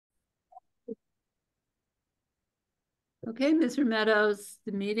Okay, Mr. Meadows,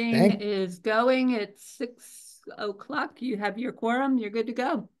 the meeting Thank, is going at 6 o'clock. You have your quorum. You're good to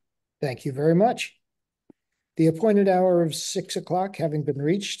go. thank you very much. The appointed hour of 6 o'clock having been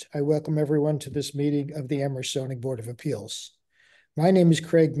reached, I welcome everyone to this meeting of the Amherst Zoning Board of Appeals. My name is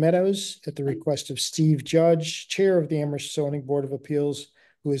Craig Meadows. At the request of Steve Judge, Chair of the Amherst Zoning Board of Appeals,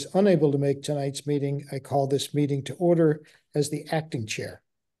 who is unable to make tonight's meeting, I call this meeting to order as the acting chair.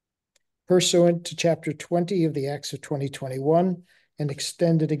 Pursuant to Chapter 20 of the Acts of 2021 and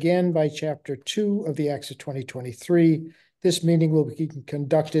extended again by Chapter 2 of the Acts of 2023, this meeting will be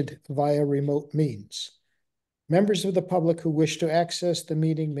conducted via remote means. Members of the public who wish to access the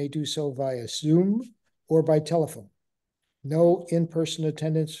meeting may do so via Zoom or by telephone. No in-person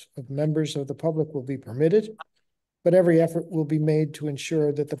attendance of members of the public will be permitted, but every effort will be made to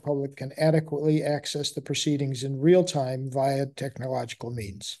ensure that the public can adequately access the proceedings in real time via technological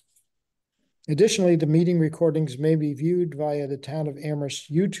means. Additionally, the meeting recordings may be viewed via the Town of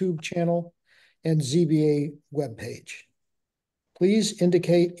Amherst YouTube channel and ZBA webpage. Please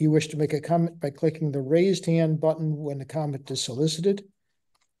indicate you wish to make a comment by clicking the raised hand button when the comment is solicited.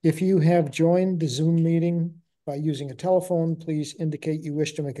 If you have joined the Zoom meeting by using a telephone, please indicate you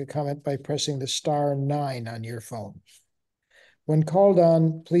wish to make a comment by pressing the *9 on your phone. When called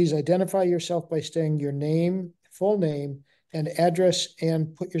on, please identify yourself by stating your name, full name, and address,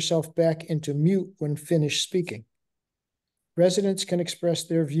 and put yourself back into mute when finished speaking. Residents can express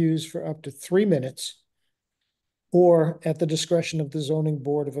their views for up to 3 minutes or at the discretion of the Zoning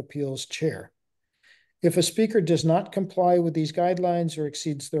Board of Appeals chair. If a speaker does not comply with these guidelines or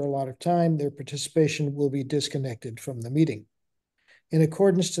exceeds their allotted time, their participation will be disconnected from the meeting. In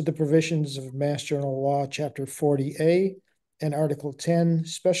accordance to the provisions of Mass General Law, Chapter 40A and Article 10,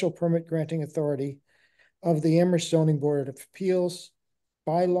 Special Permit Granting Authority of the Amherst Zoning Board of Appeals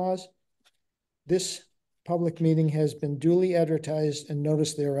bylaws, this public meeting has been duly advertised and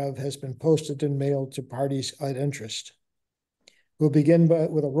notice thereof has been posted and mailed to parties of interest. We'll begin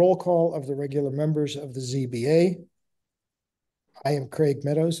with a roll call of the regular members of the ZBA. I am Craig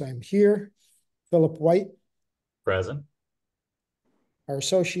Meadows. I'm here. Philip White. Present. Our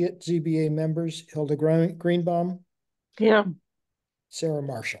associate ZBA members, Hilda Greenbaum. Here. Sarah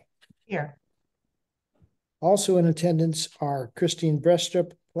Marshall. Here. Also in attendance are Christine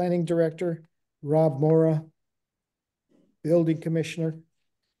Brestrup, Planning Director, Rob Mora, Building Commissioner,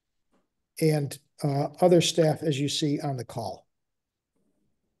 and other staff as you see on the call.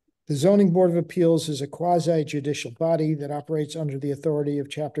 The Zoning Board of Appeals is a quasi-judicial body that operates under the authority of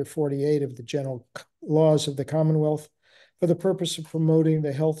Chapter 48 of the General Laws of the Commonwealth for the purpose of promoting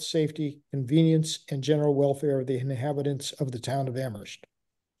the health, safety, convenience, and general welfare of the inhabitants of the town of Amherst.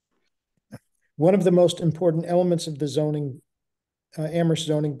 One of the most important elements of the Amherst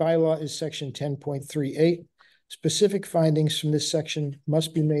zoning bylaw is Section 10.38. Specific findings from this section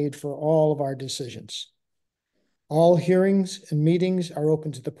must be made for all of our decisions. All hearings and meetings are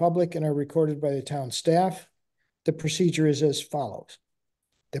open to the public and are recorded by the town staff. The procedure is as follows.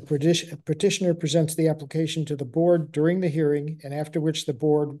 The petitioner presents the application to the board during the hearing, and after which the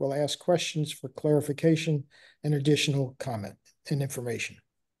board will ask questions for clarification and additional comment and information.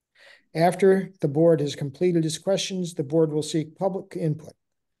 After the board has completed its questions, the board will seek public input.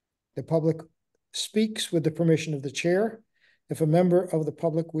 The public speaks with the permission of the chair. If a member of the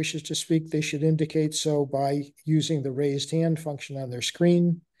public wishes to speak, they should indicate so by using the raised hand function on their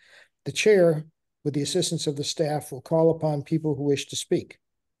screen. The chair, with the assistance of the staff, will call upon people who wish to speak.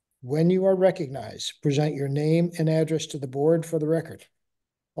 When you are recognized, present your name and address to the board for the record.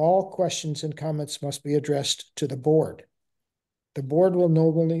 All questions and comments must be addressed to the board. The board will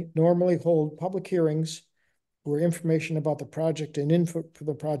normally hold public hearings where information about the project and input for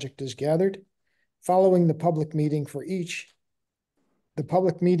the project is gathered. Following the public meeting for each, the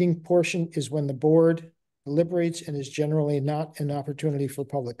public meeting portion is when the board deliberates and is generally not an opportunity for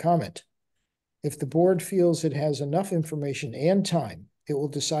public comment. If the board feels it has enough information and time, it will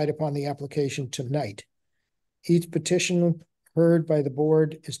decide upon the application tonight. Each petition heard by the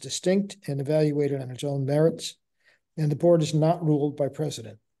board is distinct and evaluated on its own merits, and the board is not ruled by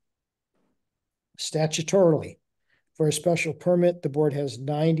precedent. Statutorily, for a special permit, the board has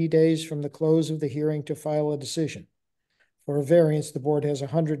 90 days from the close of the hearing to file a decision. For a variance, the board has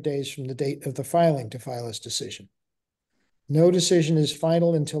 100 days from the date of the filing to file its decision. No decision is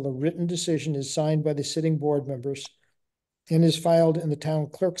final until a written decision is signed by the sitting board members and is filed in the town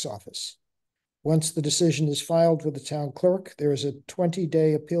clerk's office. Once the decision is filed with the town clerk, there is a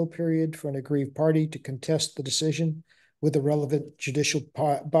 20-day appeal period for an aggrieved party to contest the decision with the relevant judicial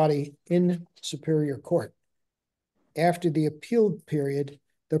body in Superior Court. After the appeal period,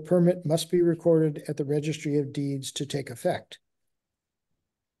 the permit must be recorded at the Registry of Deeds to take effect.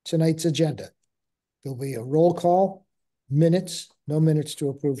 Tonight's agenda. There'll be a roll call, minutes, no minutes to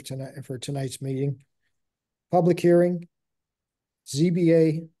approve tonight for tonight's meeting. Public hearing,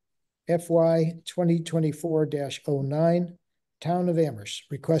 ZBA FY 2024-09, Town of Amherst,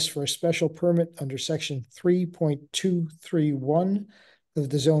 request for a special permit under section 3.231 of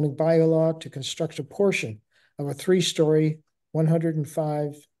the zoning bylaw to construct a portion of a 3-story,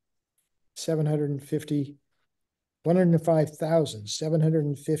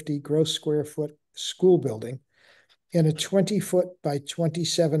 105,750 gross square foot school building and a 20-foot by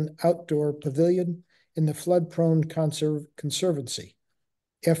 27 outdoor pavilion in the flood-prone conservancy,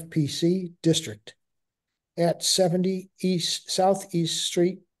 FPC district, at 70 Southeast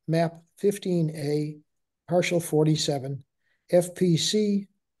Street, map 15A, partial 47, FPC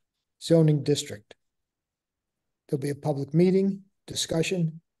zoning district. There'll be a public meeting,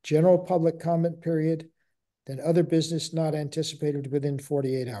 discussion, general public comment period, then other business not anticipated within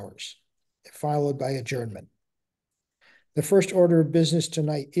 48 hours, followed by adjournment. The first order of business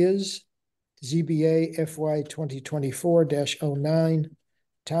tonight is ZBA FY 2024-09,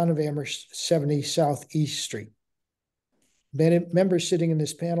 Town of Amherst, 70 Southeast Street. Members sitting in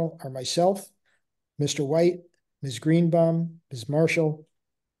this panel are myself, Mr. White, Ms. Greenbaum, Ms. Marshall.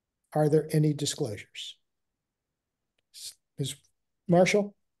 Are there any disclosures? Ms.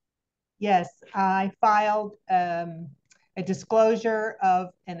 Marshall? Yes, I filed a disclosure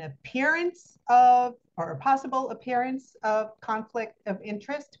of an appearance of, or a possible appearance of conflict of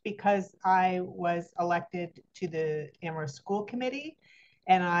interest because I was elected to the Amherst School Committee,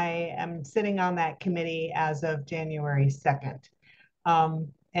 and I am sitting on that committee as of January 2nd.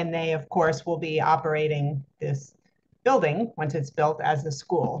 And they, of course, will be operating this building once it's built as a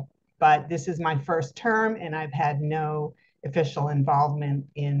school. But this is my first term, and I've had no official involvement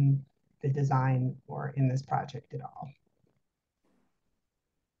in the design or in this project at all.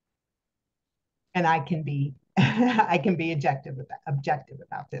 And I can be I can be objective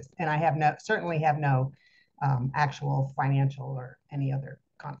about this, and I have certainly have no actual financial or any other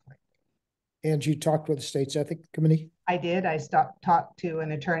conflict. And you talked with the state's ethics committee? I did. I talked to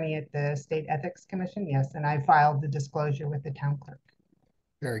an attorney at the State Ethics Commission, yes, and I filed the disclosure with the town clerk.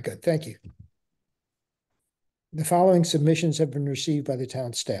 Very good, thank you. The following submissions have been received by the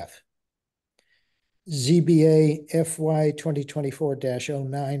town staff. ZBA FY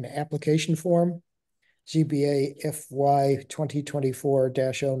 2024-09 application form, ZBA FY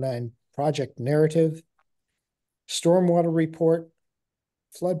 2024-09 project narrative, stormwater report,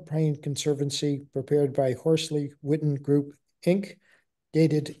 floodplain conservancy prepared by Horsley Witten Group, Inc.,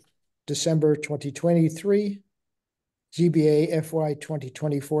 dated December 2023, ZBA FY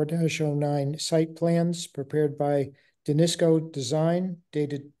 2024-09 site plans prepared by Danisco Design,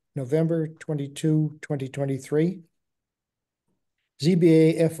 dated November 22, 2023.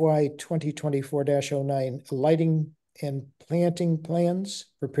 ZBA FY 2024-09 lighting and planting plans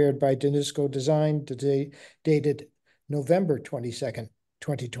prepared by Danisco Design, dated November 22nd,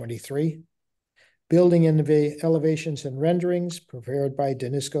 2023. Building elevations and renderings prepared by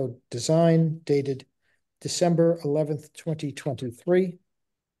Danisco Design, dated December 11th, 2023.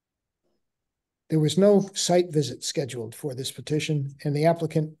 There was no site visit scheduled for this petition, and the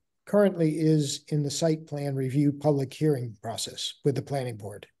applicant currently is in the site plan review public hearing process with the planning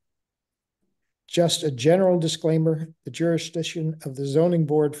board. Just a general disclaimer, the jurisdiction of the zoning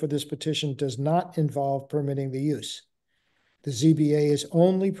board for this petition does not involve permitting the use. The ZBA is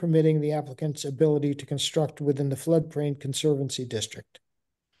only permitting the applicant's ability to construct within the floodplain conservancy district.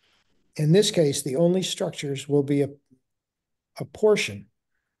 In this case, the only structures will be a portion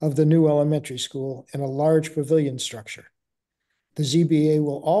of the new elementary school and a large pavilion structure. The ZBA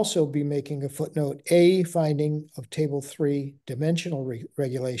will also be making a footnote A finding of Table 3 dimensional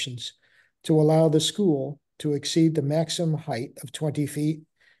regulations to allow the school to exceed the maximum height of 20 feet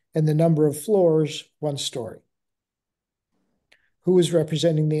and the number of floors 1 story. Who is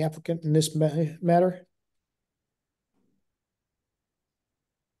representing the applicant in this matter?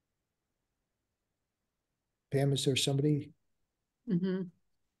 Pam, is there somebody? Mm-hmm.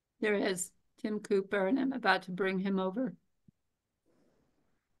 There is Tim Cooper, and I'm about to bring him over.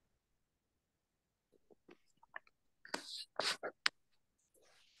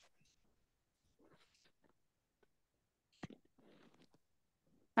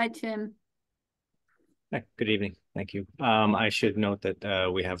 Hi, Tim. Hi, good evening. Thank you. I should note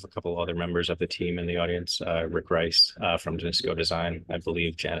that we have a couple other members of the team in the audience. Rick Rice from Danisco Design, I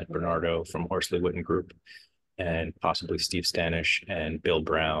believe Janet Bernardo from Horsley Witten Group, and possibly Steve Stanish and Bill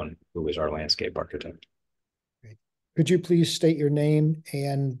Brown, who is our landscape architect. Great. Could you please state your name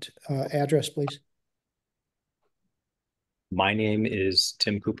and address, please? My name is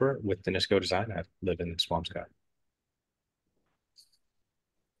Tim Cooper with Danisco Design. I live in Swampscott.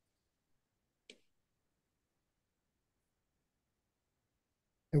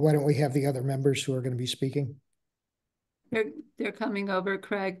 And why don't we have the other members who are going to be speaking? They're coming over,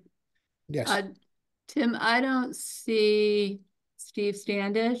 Craig. Yes. Tim, I don't see Steve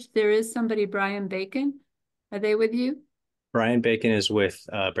Standish. There is somebody, Brian Bacon. Are they with you? Brian Bacon is with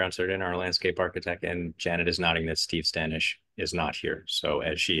Brown Surden, our landscape architect, and Janet is nodding that Steve Standish is not here. So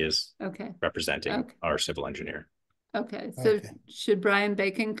as she is representing our civil engineer. Okay, so should Brian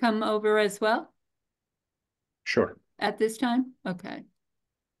Bacon come over as well? Sure. At this time? Okay.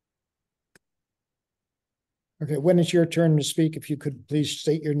 Okay, when it's your turn to speak, if you could please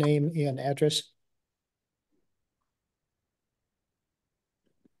state your name and address.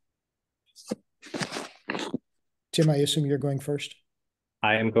 Tim, I assume you're going first.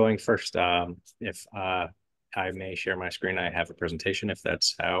 I am going first. If I may share my screen, I have a presentation if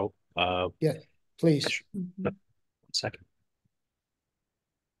that's how. Yeah, please. One second.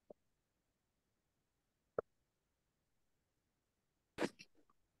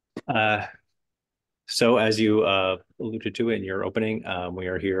 So as you alluded to in your opening, we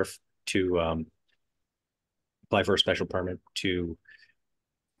are here to apply for a special permit to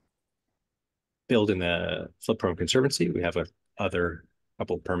build in the flood-prone conservancy. We have other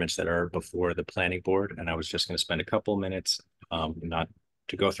couple of permits that are before the planning board, and I was just going to spend a couple minutes not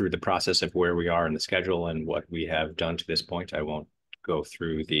to go through the process of where we are in the schedule and what we have done to this point. I won't go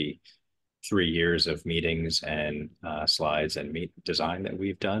through the 3 years of meetings and slides and design that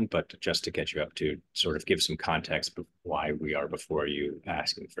we've done, but just to get you up to sort of give some context of why we are before you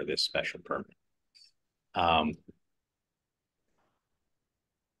asking for this special permit.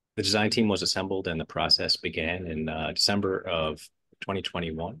 The design team was assembled and the process began in December of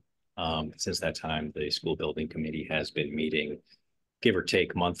 2021. Since that time, the school building committee has been meeting, give or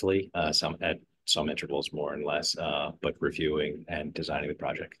take monthly, some at some intervals more and less, but reviewing and designing the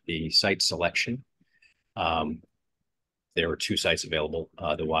project. The site selection, there were 2 sites available,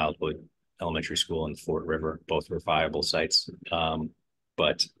 the Wildwood Elementary School and Fort River. Both were viable sites,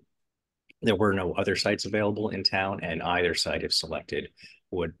 but there were no other sites available in town, and either site, if selected,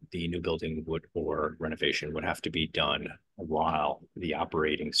 the new building or renovation would have to be done while the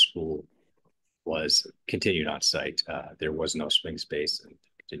operating school was continued on site. There was no swing space, and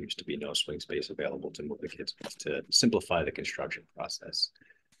continues to be no swing space available to move the kids to simplify the construction process.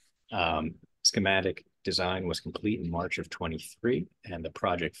 Schematic design was complete in March of 23, and the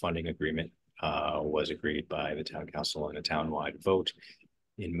project funding agreement was agreed by the town council in a townwide vote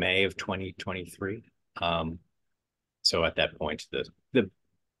in May of 2023. So at that point, the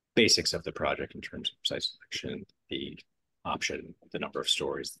basics of the project in terms of site selection, the option, the number of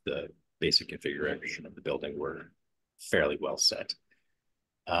stories, the basic configuration of the building were fairly well set.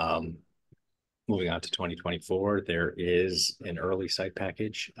 Moving on to 2024, there is an early site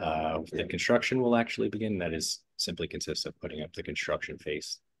package. The construction will actually begin. That is simply consists of putting up the construction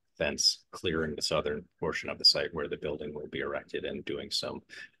face fence, clearing the southern portion of the site where the building will be erected, and doing some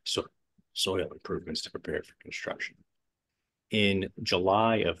soil improvements to prepare for construction. In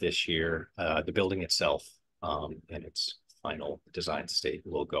July of this year, the building itself in its final design state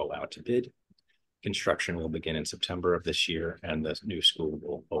will go out to bid. Construction will begin in September of this year, and the new school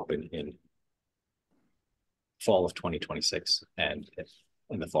will open in fall of 2026. And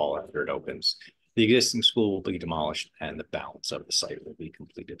in the fall after it opens, the existing school will be demolished and the balance of the site will be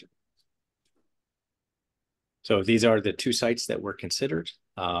completed. So these are the 2 sites that were considered.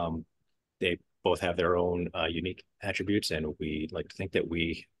 They both have their own unique attributes, and we like to think that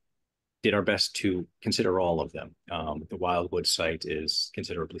we did our best to consider all of them. The Wildwood site is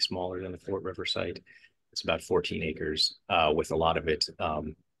considerably smaller than the Fort River site. It's about 14 acres, with a lot of it,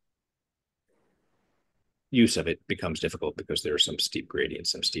 use of it becomes difficult because there are some steep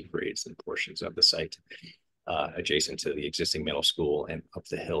gradients, some steep grades in portions of the site adjacent to the existing middle school and up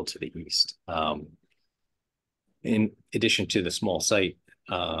the hill to the east. In addition to the small site,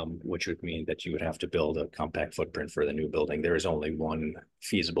 which would mean that you would have to build a compact footprint for the new building, there is only one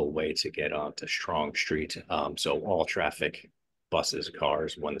feasible way to get onto Strong Street. So all traffic, buses,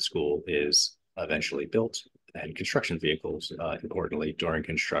 cars, when the school is eventually built, and construction vehicles, importantly, during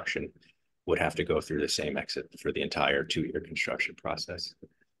construction, would have to go through the same exit for the entire 2-year construction process.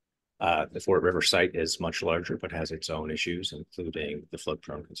 The Fort River site is much larger, but has its own issues, including the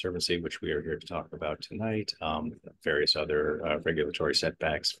flood-prone conservancy, which we are here to talk about tonight, various other regulatory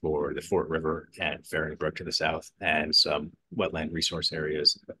setbacks for the Fort River and Fairing Brook to the south, and some wetland resource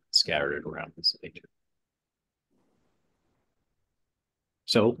areas scattered around the state.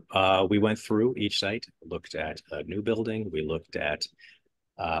 So we went through each site, looked at a new building. We looked at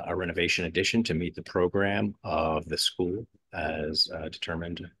a renovation addition to meet the program of the school as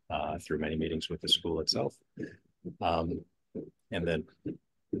determined through many meetings with the school itself. And then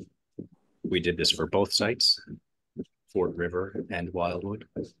we did this for both sites, Fort River and Wildwood.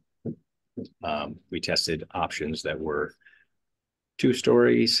 We tested options that were 2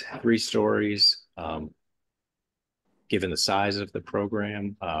 stories, 3 stories. Given the size of the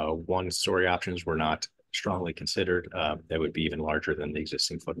program, 1-story options were not strongly considered. That would be even larger than the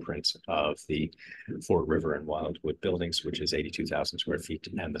existing footprints of the Fort River and Wildwood buildings, which is 82,000 square feet.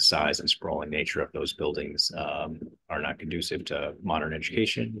 And the size and sprawling nature of those buildings are not conducive to modern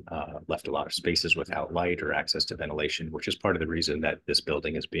education, left a lot of spaces without light or access to ventilation, which is part of the reason that this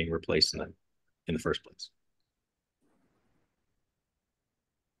building is being replaced in the first place.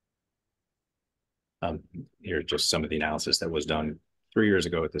 Here are just some of the analysis that was done 3 years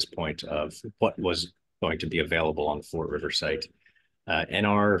ago at this point of what was going to be available on the Fort River site. And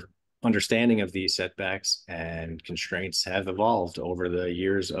our understanding of these setbacks and constraints have evolved over the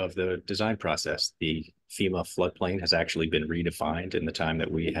years of the design process. The FEMA floodplain has actually been redefined in the time that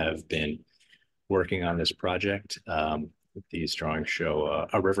we have been working on this project. These drawings show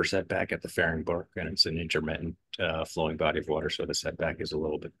a river setback at the Faring Brook, and it's an intermittent flowing body of water, so the setback is a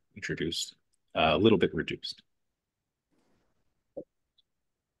little bit reduced.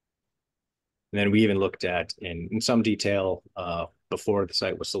 And then we even looked at, in some detail, before the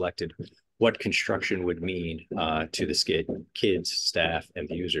site was selected, what construction would mean to the kids, staff, and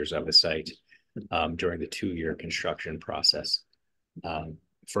the users of the site during the 2-year construction process.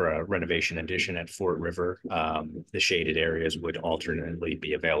 For a renovation addition at Fort River, the shaded areas would alternately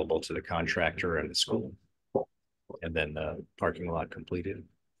be available to the contractor and the school, and then the parking lot completed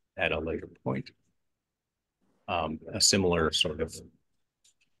at a later point. A similar sort of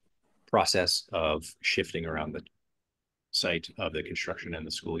process of shifting around the site of the construction and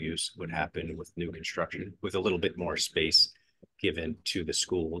the school use would happen with new construction, with a little bit more space given to the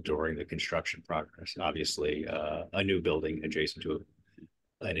school during the construction progress. Obviously, a new building adjacent to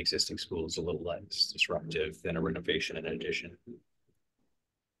an existing school is a little less disruptive than a renovation and addition.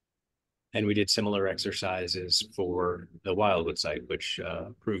 And we did similar exercises for the Wildwood site, which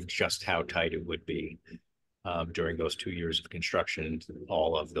proved just how tight it would be. During those 2 years of construction,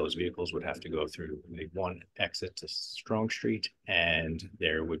 all of those vehicles would have to go through one exit to Strong Street, and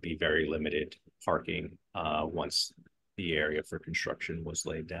there would be very limited parking once the area for construction was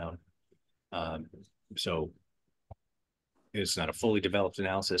laid down. So it's not a fully developed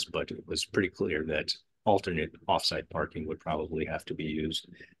analysis, but it was pretty clear that alternate offsite parking would probably have to be used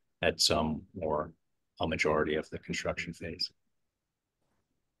at some or a majority of the construction phase.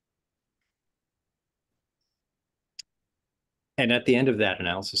 And at the end of that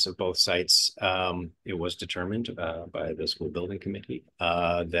analysis of both sites, it was determined by the school building committee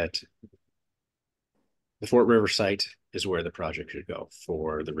that the Fort River site is where the project should go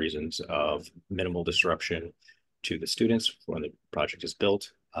for the reasons of minimal disruption to the students when the project is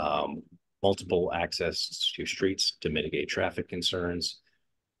built, multiple access to streets to mitigate traffic concerns,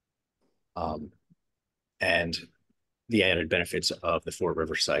 and the added benefits of the Fort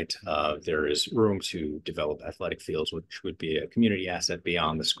River site. There is room to develop athletic fields, which would be a community asset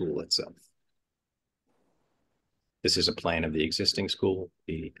beyond the school itself. This is a plan of the existing school,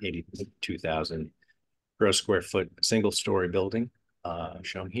 the 82,000 gross square foot single-story building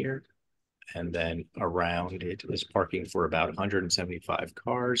shown here. And then around it is parking for about 175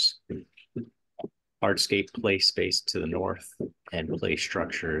 cars, hardscape play space to the north, and play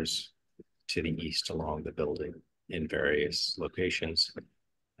structures to the east along the building in various locations.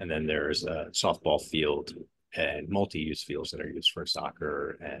 And then there's a softball field and multi-use fields that are used for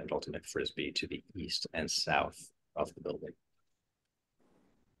soccer and ultimate frisbee to the east and south of the building.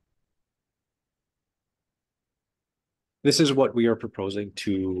 This is what we are proposing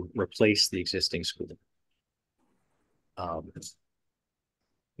to replace the existing school.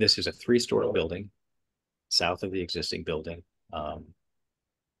 This is a 3-story building south of the existing building,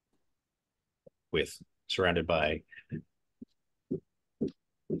 surrounded by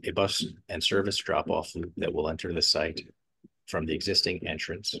a bus and service drop-off loop that will enter the site from the existing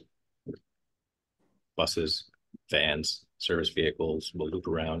entrance. Buses, vans, service vehicles will loop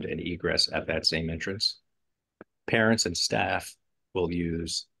around and egress at that same entrance. Parents and staff will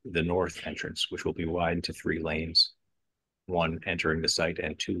use the north entrance, which will be widened to 3 lanes, 1 entering the site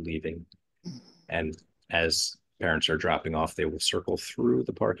and 2 leaving. And as parents are dropping off, they will circle through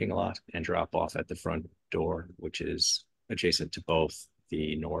the parking lot and drop off at the front door, which is adjacent to both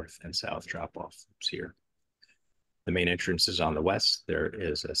the north and south drop-offs here. The main entrance is on the west. There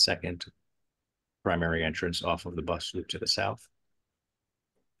is a second primary entrance off of the bus loop to the south.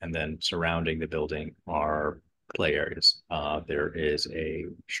 And then surrounding the building are play areas. There is a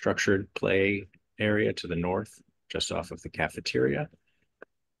structured play area to the north, just off of the cafeteria.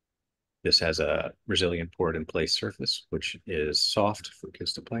 This has a resilient poured in place surface, which is soft for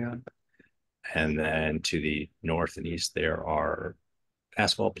kids to play on. And then to the north and east, there are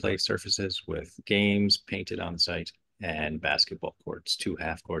asphalt play surfaces with games painted on site and basketball courts, 2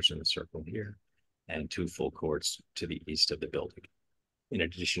 half courts in the circle here and 2 full courts to the east of the building. In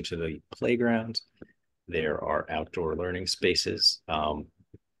addition to the playground, there are outdoor learning spaces.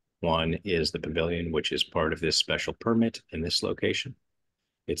 One is the pavilion, which is part of this special permit in this location.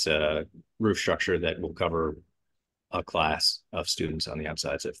 It's a roof structure that will cover a class of students on the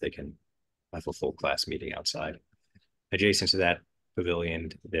outside, so if they can have a full class meeting outside. Adjacent to that pavilion,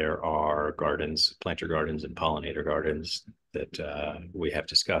 there are gardens, planter gardens and pollinator gardens that we have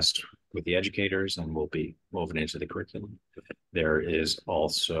discussed with the educators and will be woven into the curriculum. There is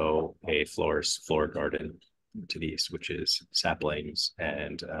also a floor garden to the east, which is saplings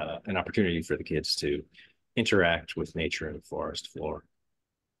and an opportunity for the kids to interact with nature and forest floor.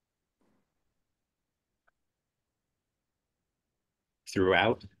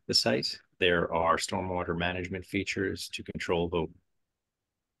 Throughout the site, there are stormwater management features to control the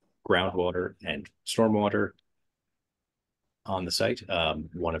groundwater and stormwater on the site.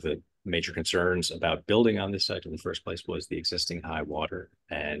 One of the major concerns about building on this site in the first place was the existing high water.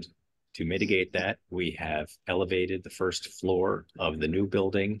 And to mitigate that, we have elevated the first floor of the new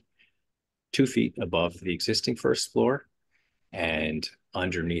building 2 feet above the existing first floor. And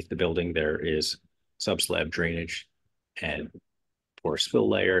underneath the building, there is subslab drainage and porous fill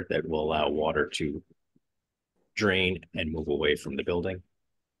layer that will allow water to drain and move away from the building.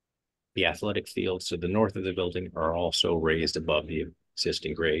 The athletic fields to the north of the building are also raised above the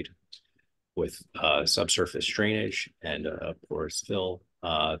existing grade with subsurface drainage and porous fill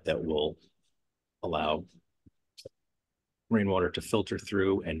that will allow rainwater to filter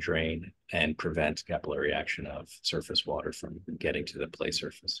through and drain and prevent capillary action of surface water from getting to the play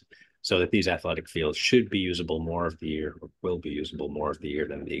surface. So that these athletic fields should be usable more of the year, or will be usable more of the year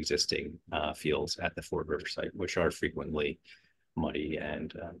than the existing fields at the Ford River site, which are frequently muddy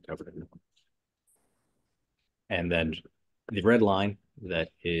and covered in. And then the red line that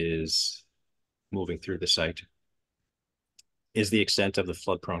is moving through the site is the extent of the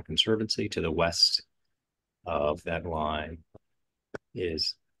flood-prone conservancy. To the west of that line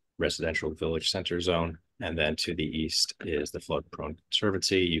is residential village center zone. And then to the east is the flood-prone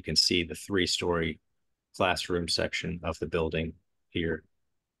conservancy. You can see the 3-story classroom section of the building here,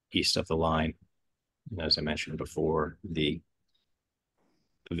 east of the line. And as I mentioned before, the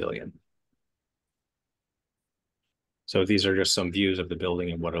pavilion. So these are just some views of the building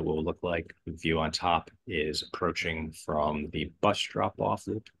and what it will look like. The view on top is approaching from the bus drop-off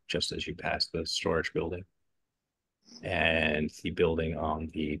loop, just as you pass the storage building. And the building on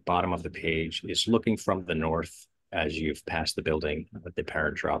the bottom of the page is looking from the north as you've passed the building at the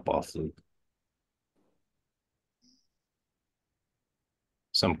parent drop-off loop.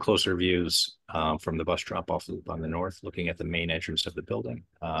 Some closer views from the bus drop-off loop on the north, looking at the main entrance of the building.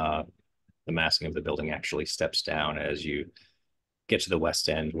 The massing of the building actually steps down as you get to the west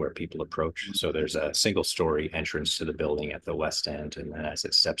end where people approach. So there's a 1-story entrance to the building at the west end. And then as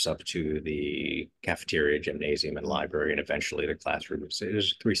it steps up to the cafeteria, gymnasium, and library, and eventually the classroom, so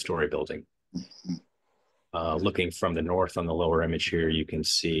there's a 3-story building. Looking from the north on the lower image here, you can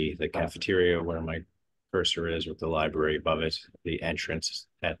see the cafeteria where my cursor is with the library above it, the entrance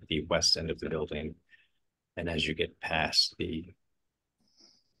at the west end of the building. And as you get past the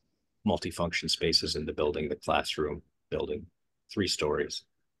multifunction spaces in the building, the classroom building, 3 stories,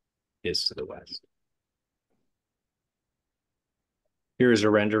 is to the west. Here is a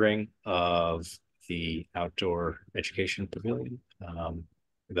rendering of the outdoor education pavilion.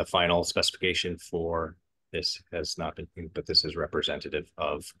 The final specification for this has not been, but this is representative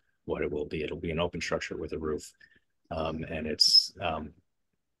of what it will be. It'll be an open structure with a roof, and it's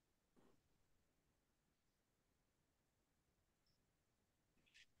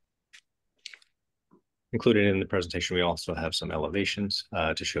included in the presentation. We also have some elevations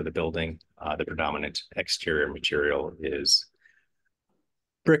to show the building. The predominant exterior material is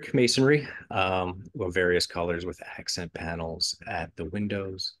brick masonry of various colors with accent panels at the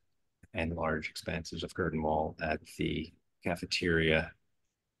windows and large expanses of curtain wall at the cafeteria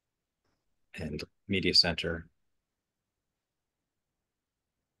and media center.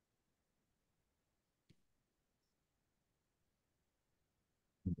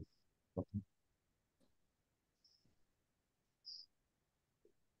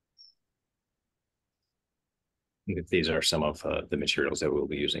 these are some of the materials that we'll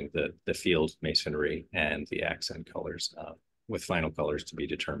be using, the field masonry and the accent colors, with final colors to be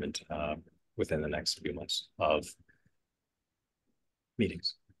determined within the next few months of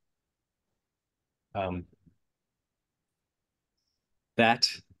meetings. That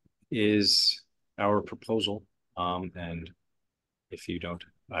is our proposal. And if you don't,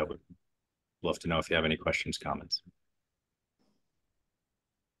 I would love to know if you have any questions, comments.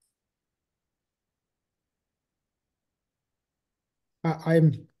 I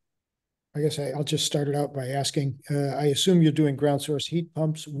guess I'll just start it out by asking, I assume you're doing ground source heat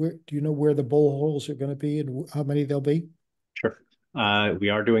pumps. Do you know where the boreholes are going to be and how many there'll be? Sure. We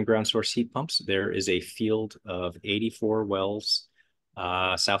are doing ground source heat pumps. There is a field of 84 wells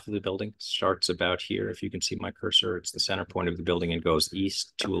south of the building. Starts about here. If you can see my cursor, it's the center point of the building and goes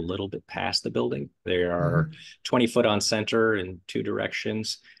east to a little bit past the building. They are 20 foot on center in two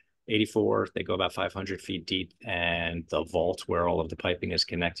directions. 84, they go about 500 feet deep, and the vault where all of the piping is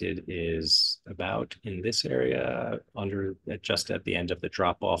connected is about in this area under just at the end of the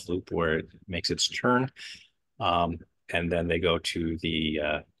drop-off loop where it makes its turn. And then they go to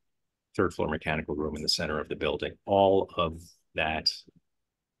the third floor mechanical room in the center of the building. All of that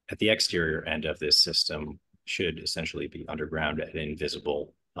at the exterior end of this system should essentially be underground and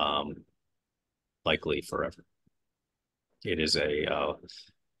invisible, likely forever. It is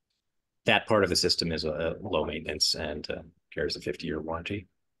that part of the system is a low maintenance and carries a 50-year warranty.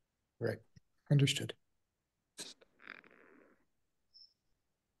 Right. Understood.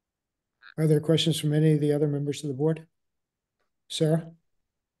 Are there questions from any of the other members of the board? Sarah?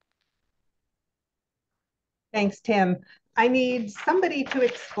 Thanks, Tim. I need somebody to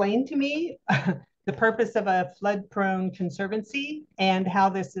explain to me the purpose of a flood-prone conservancy and how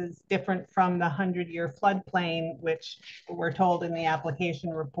this is different from the 100-year floodplain, which we're told in the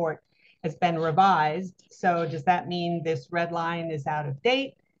application report has been revised. So does that mean this red line is out of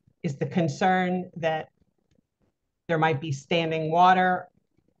date? Is the concern that there might be standing water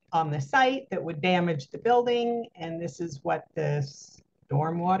on the site that would damage the building? And this is what the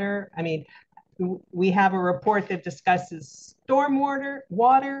stormwater, I mean, we have a report that discusses stormwater,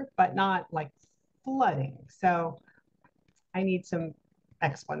 but not like flooding. So I need some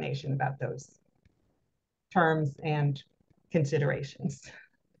explanation about those terms and considerations.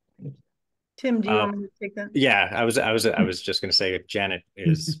 Tim, do you want me to take that? Yeah, I was just going to say, if Janet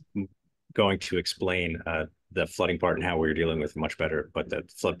is going to explain the flooding part and how we're dealing with it much better, but the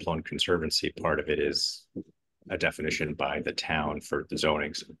floodplain conservancy part of it is a definition by the town for the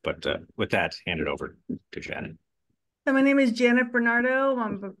zonings. But with that, hand it over to Janet. So my name is Janet Bernardo.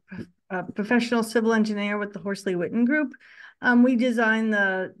 I'm a professional civil engineer with the Horsley Witten Group. We designed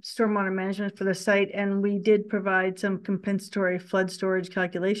the stormwater management for the site, and we did provide some compensatory flood storage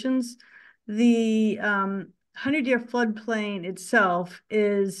calculations. The 100-year floodplain itself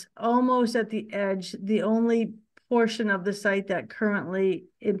is almost at the edge. The only portion of the site that currently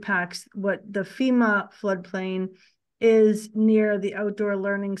impacts what the FEMA floodplain is near the outdoor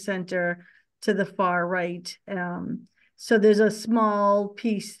learning center to the far right. So there's a small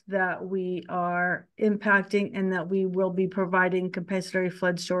piece that we are impacting and that we will be providing compensatory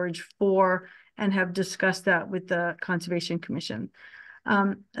flood storage for, and have discussed that with the Conservation Commission.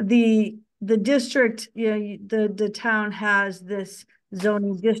 The district, you know, the town has this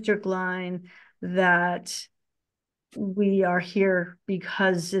zoning district line that we are here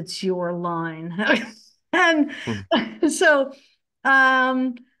because it's your line. And so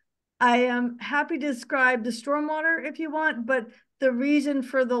I am happy to describe the stormwater if you want, but the reason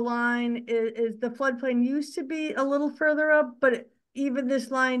for the line is the floodplain used to be a little further up, but even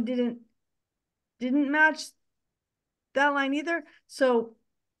this line didn't match that line either. So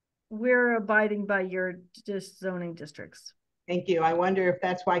we're abiding by your zoning districts. Thank you. I wonder if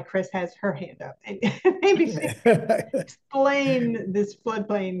that's why Chris has her hand up. Maybe she can explain this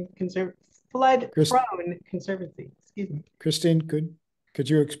floodprone conservancy. Excuse me. Christine, could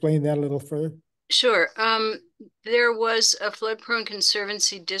you explain that a little further? Sure. There was a flood-prone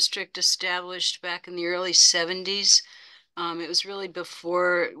conservancy district established back in the early 70s. It was really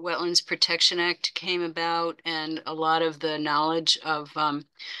before Wetlands Protection Act came about, and a lot of the knowledge of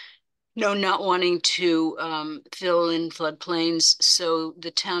not wanting to fill in floodplains. So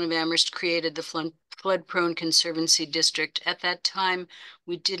the town of Amherst created the flood-prone conservancy district. At that time,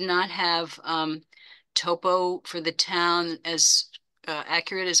 we did not have topo for the town as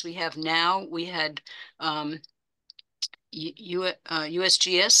accurate as we have now. We had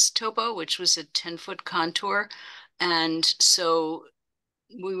USGS topo, which was a 10-foot contour. And so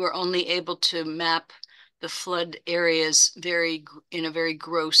we were only able to map the flood areas in a very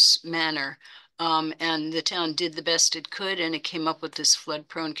gross manner. And the town did the best it could, and it came up with this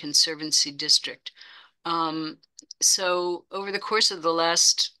flood-prone conservancy district. So over the course of the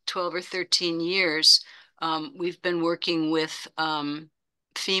last 12 or 13 years, we've been working with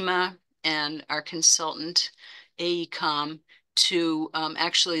FEMA and our consultant, AECOM, to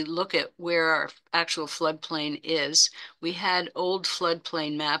actually look at where our actual floodplain is. We had old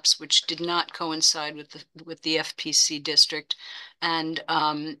floodplain maps which did not coincide with the FPC district, and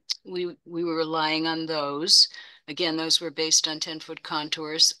we were relying on those. Again, those were based on 10-foot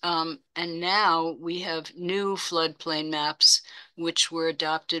contours. And now we have new floodplain maps which were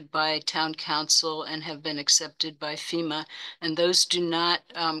adopted by town council and have been accepted by FEMA. And those do not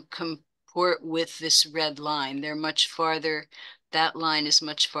comport with this red line. They're much farther. That line is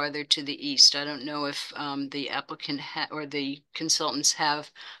much farther to the east. I don't know if the applicant or the consultants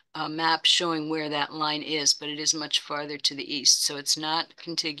have a map showing where that line is, but it is much farther to the east. So it's not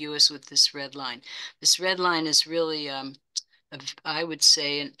contiguous with this red line. This red line is really, I would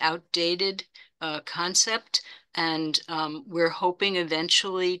say, an outdated concept. And we're hoping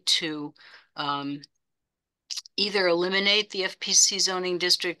eventually to either eliminate the FPC zoning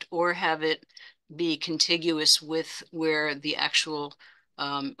district or have it be contiguous with where the actual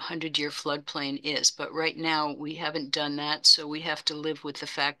 100-year floodplain is. But right now we haven't done that, so we have to live with the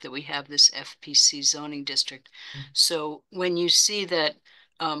fact that we have this FPC zoning district. So when you see that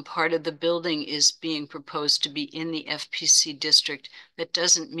part of the building is being proposed to be in the FPC district, that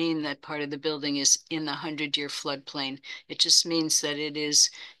doesn't mean that part of the building is in the 100-year floodplain. It just means that it is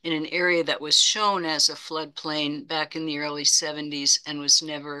in an area that was shown as a floodplain back in the early 70s and was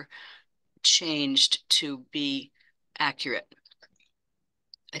never changed to be accurate.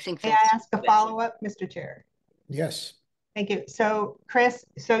 I think May that's I ask a follow-up, Mr. Chair? Yes. Thank you. So, Chris,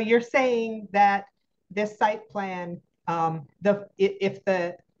 so you're saying that this site plan, if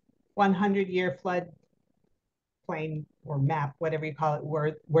the 100-year flood plain or map, whatever you call it,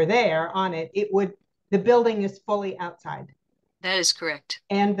 were there on it, the building is fully outside. That is correct.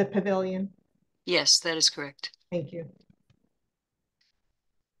 And the pavilion? Yes, that is correct. Thank you.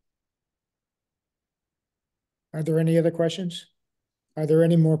 Are there any other questions? Are there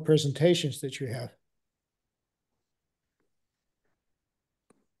any more presentations that you have?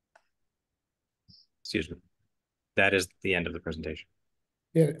 Excuse me. That is the end of the presentation.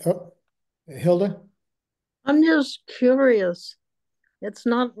 Yeah. Oh, Hilda? I'm just curious. It's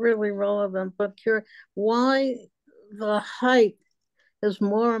not really relevant, but curious why the height is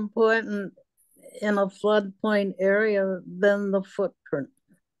more important in a floodplain area than the footprint.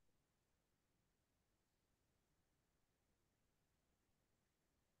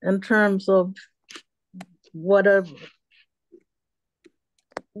 In terms of whatever.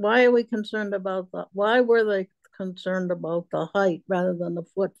 Why are we concerned about that? Why were they concerned about the height rather than the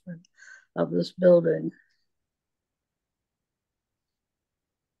footprint of this building?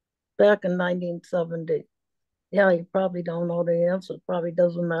 Back in 1970. Yeah, you probably don't know the answer. It probably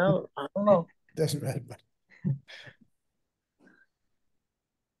doesn't matter. I don't know. Doesn't matter. Do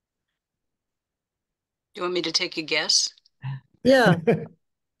you want me to take a guess? Yeah.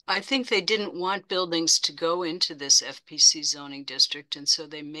 I think they didn't want buildings to go into this FPC zoning district, and so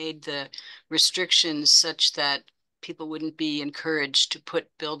they made the restrictions such that people wouldn't be encouraged to put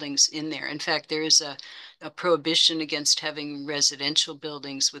buildings in there. In fact, there is a prohibition against having residential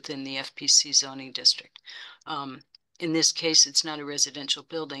buildings within the FPC zoning district. In this case, it's not a residential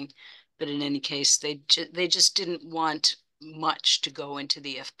building, but in any case, they just didn't want much to go into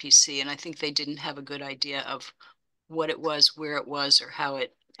the FPC, and I think they didn't have a good idea of what it was, where it was, or how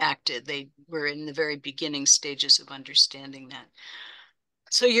it acted. They were in the very beginning stages of understanding that.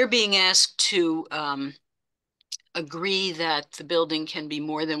 So you're being asked to agree that the building can be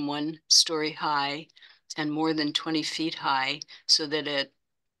more than 1 story high and more than 20 feet high so that it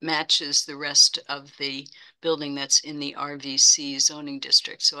matches the rest of the building that's in the RVC zoning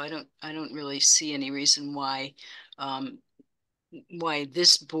district. So I don't really see any reason why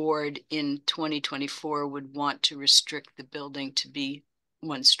this board in 2024 would want to restrict the building to be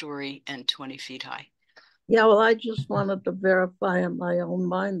 1 story and 20 feet high. Yeah, well, I just wanted to verify in my own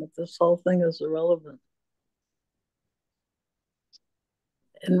mind that this whole thing is irrelevant.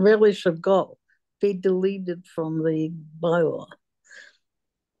 And really should be deleted from the bylaw.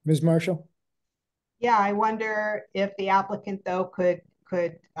 Ms. Marshall? Yeah, I wonder if the applicant, though, could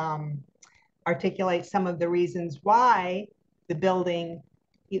articulate some of the reasons why the building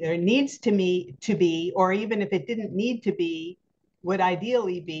either needs to be, or even if it didn't need to be, would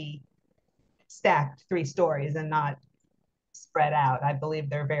ideally be stacked 3 stories and not spread out. I believe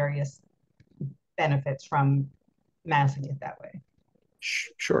there are various benefits from massing it that way.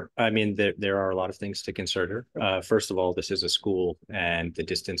 Sure. I mean, there are a lot of things to consider. First of all, this is a school, and the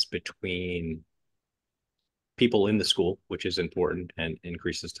distance between people in the school, which is important and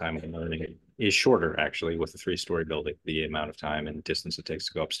increases time of learning, is shorter actually with a three-story building. The amount of time and distance it takes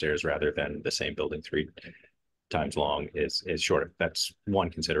to go upstairs rather than the same building 3 times long is shorter. That's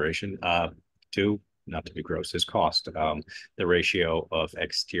one consideration. Two, not to be gross, is cost. The ratio of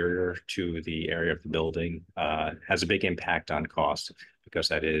exterior to the area of the building has a big impact on cost because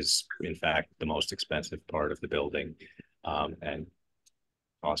that is, in fact, the most expensive part of the building, and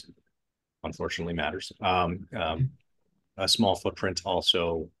cost unfortunately matters. A small footprint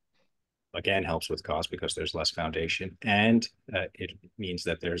also, again, helps with cost because there's less foundation, and it means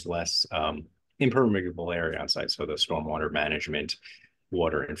that there's less impermeable area on site. So the stormwater management,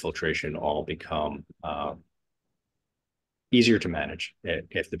 water infiltration all become easier to manage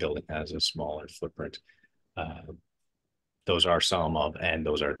if the building has a smaller footprint. Those are some of, and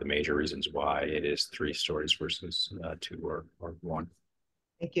those are the major reasons why it is 3 stories versus 2 or 1.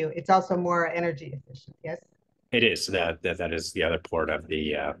 Thank you. It's also more energy efficient, yes? It is. That is the other part of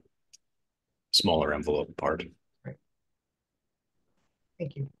the smaller envelope part. Right.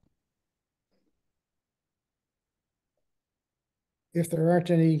 Thank you. If there aren't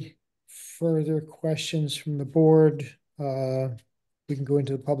any further questions from the board, we can go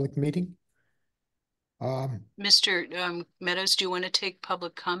into the public meeting. Mr. Meadows, do you want to take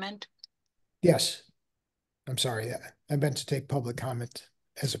public comment? Yes. I'm sorry. I meant to take public comment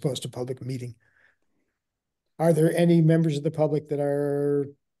as opposed to public meeting. Are there any members of the public that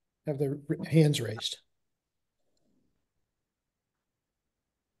have their hands raised?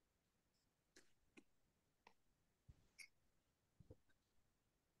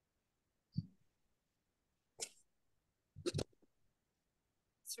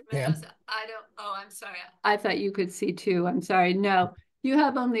 Meadows, I don't, oh, I'm sorry. I thought you could see two. I'm sorry. No, you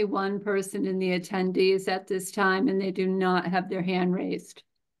have only one person in the attendees at this time, and they do not have their hand raised.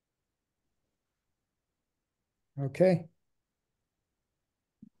 Okay.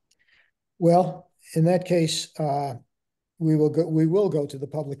 Well, in that case, we will go to the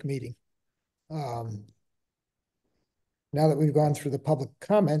public meeting. Now that we've gone through the public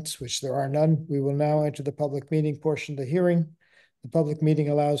comments, which there are none, we will now enter the public meeting portion of the hearing. The public meeting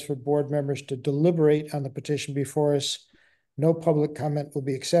allows for board members to deliberate on the petition before us. No public comment will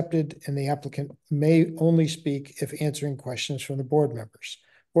be accepted, and the applicant may only speak if answering questions from the board members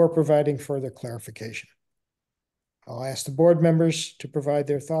or providing further clarification. I'll ask the board members to provide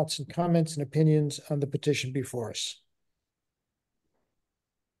their thoughts and comments and opinions on the petition before us.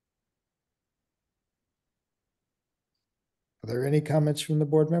 Are there any comments from the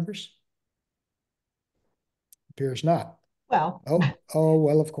board members? Appears not. Well. Oh,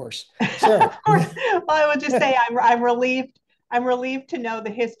 well, of course. Sarah. Of course. Well, I would just say I'm relieved. I'm relieved to know the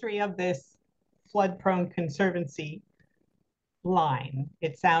history of this flood-prone conservancy line.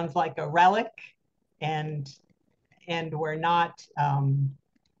 It sounds like a relic, and we're not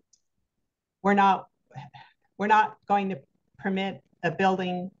going to permit a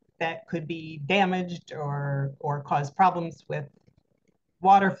building that could be damaged or cause problems with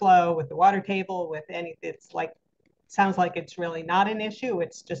water flow, with the water table, with any. It's like, sounds like it's really not an issue.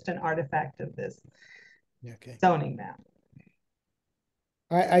 It's just an artifact of this zoning map.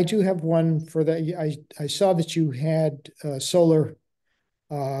 I do have one for that. I saw that you had solar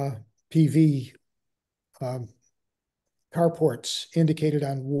PV carports indicated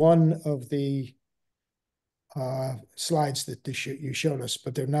on one of the slides that you showed us,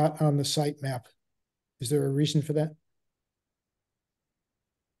 but they're not on the site map. Is there a reason for that?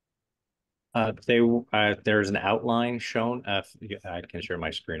 There's an outline shown. I can share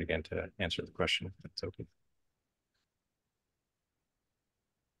my screen again to answer the question, if that's okay.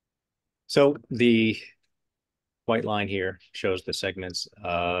 So the white line here shows the segments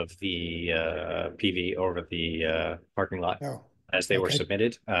of the PV over the parking lot as they were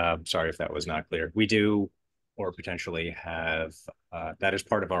submitted. Sorry if that was not clear. We do, or potentially have, that is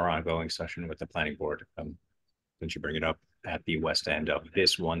part of our ongoing session with the planning board. Since you bring it up, at the west end of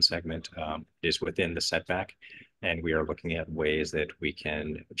this one segment is within the setback, and we are looking at ways that we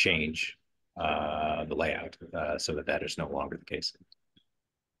can change the layout so that is no longer the case.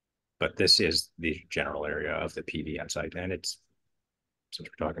 But this is the general area of the PV on site, and it's, since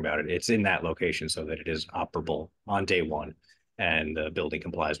we're talking about it, it's in that location so that it is operable on day one, and the building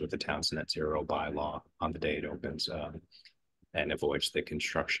complies with the town's net zero bylaw on the day it opens, and avoids the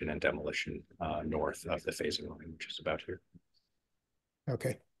construction and demolition north of the phasing line, which is about here.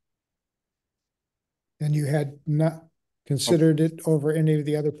 Okay. And you had not considered it over any of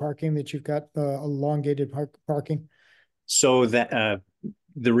the other parking that you've got, elongated parking? So that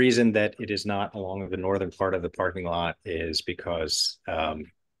the reason that it is not along the northern part of the parking lot is because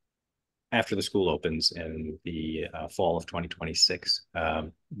after the school opens in the fall of 2026,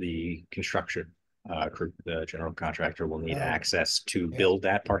 the construction crew, the general contractor, will need access to build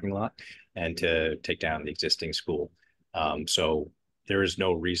that parking lot and to take down the existing school. So there is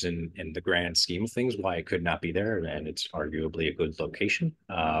no reason in the grand scheme of things why it could not be there, and it's arguably a good location.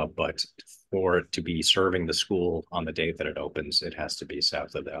 But for it to be serving the school on the day that it opens, it has to be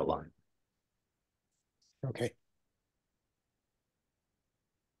south of that line. Okay.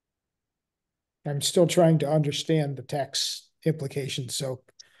 I'm still trying to understand the tax implications, so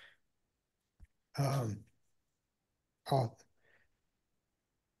I've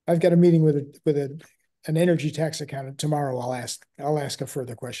got a meeting with an energy tax accountant tomorrow. I'll ask a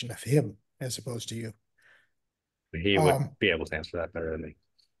further question of him as opposed to you. He would be able to answer that better than me.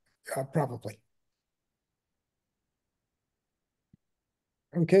 Probably.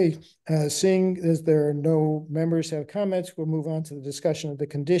 Okay, seeing as there are no members have comments, we'll move on to the discussion of the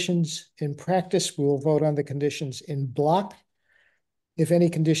conditions. In practice, we will vote on the conditions in block. If any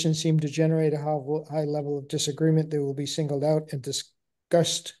conditions seem to generate a high level of disagreement, they will be singled out and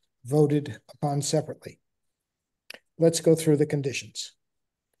discussed, voted upon separately. Let's go through the conditions.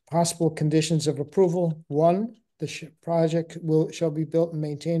 Possible conditions of approval. 1, the project shall be built and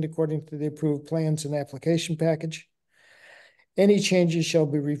maintained according to the approved plans and application package. Any changes shall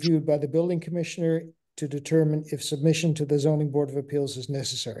be reviewed by the building commissioner to determine if submission to the Zoning Board of Appeals is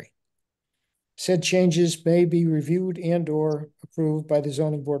necessary. Said changes may be reviewed and/or approved by the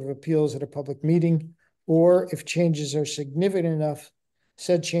Zoning Board of Appeals at a public meeting, or if changes are significant enough,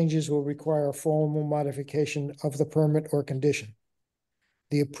 said changes will require a formal modification of the permit or condition.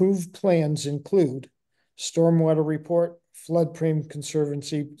 The approved plans include stormwater report, floodplain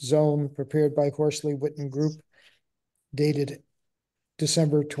conservancy zone prepared by Horsley Witten Group, dated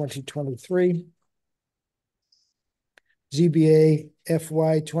December 2023. ZBA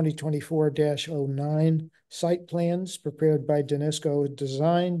FY 2024-09 site plans prepared by Danesco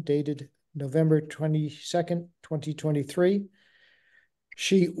Design, dated November 22nd, 2023.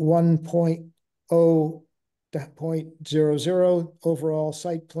 Sheet 1.0.00 overall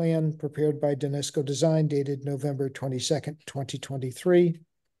site plan prepared by Danesco Design, dated November 22nd, 2023.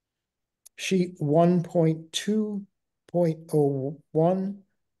 Sheet 1.2.01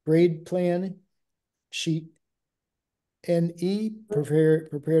 grade plan, sheet NE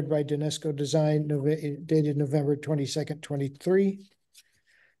prepared by Danesco Design, dated November 22nd, 23.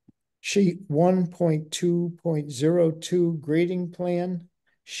 Sheet 1.2.02 grading plan,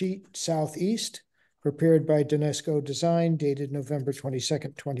 sheet southeast, prepared by Danesco Design, dated November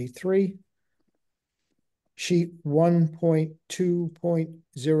 22nd, 23. Sheet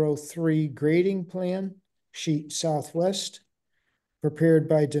 1.2.03 grading plan, sheet southwest, prepared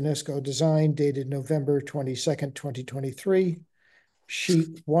by Danesco Design, dated November 22nd, 2023.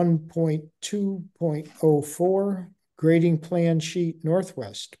 Sheet 1.2.04 grading plan, sheet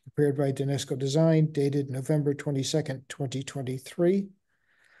northwest, prepared by Danesco Design, dated November 22nd, 2023.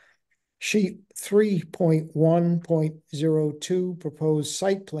 Sheet 3.1.02 proposed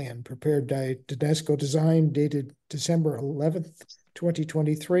site plan prepared by Danesco Design, dated December 11th,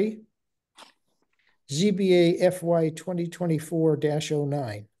 2023. ZBA FY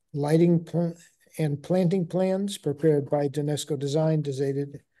 2024-09 lighting and planting plans prepared by Danesco Design,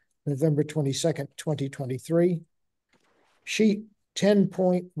 dated November 22nd, 2023. Sheet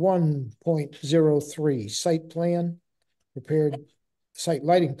 10.1.03 site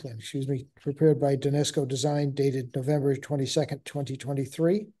lighting plan, prepared by Danesco Design, dated November 22nd,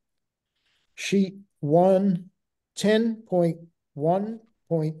 2023. Sheet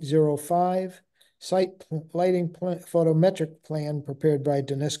 10.1.05 site lighting photometric plan prepared by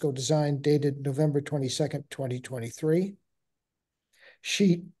Danesco Design, dated November 22nd, 2023.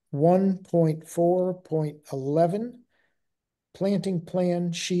 Sheet 1.4.11 planting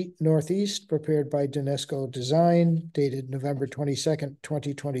plan, sheet northeast, prepared by Danesco Design, dated November 22nd,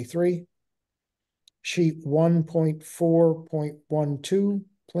 2023. Sheet 1.4.12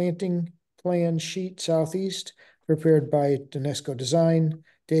 planting plan, sheet southeast, prepared by Danesco Design,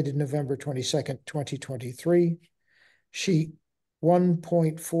 dated November 22nd, 2023. Sheet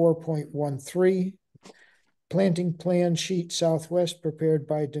 1.4.13 planting plan, sheet southwest, prepared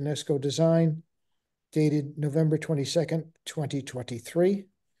by Danesco Design, dated November 22nd, 2023.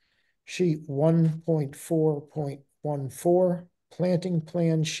 Sheet 1.4.14 planting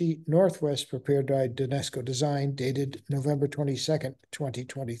plan, sheet northwest, prepared by Danesco Design, dated November 22nd,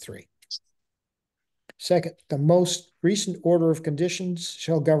 2023. Second, the most recent order of conditions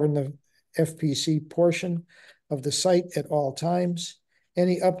shall govern the FPC portion of the site at all times.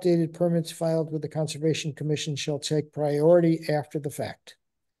 Any updated permits filed with the Conservation Commission shall take priority after the fact.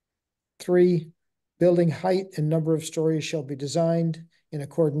 3, building height and number of stories shall be designed in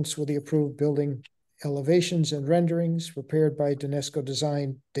accordance with the approved building elevations and renderings prepared by Danesco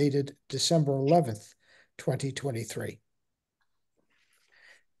Design dated December 11th, 2023.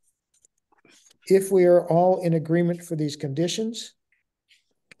 If we are all in agreement for these conditions,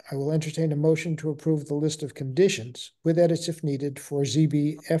 I will entertain a motion to approve the list of conditions with edits if needed for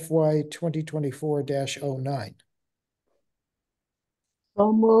ZB FY 2024-09.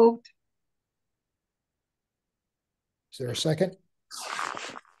 So moved. Is there a second?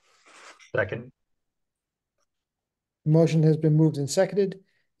 Second. The motion has been moved and seconded.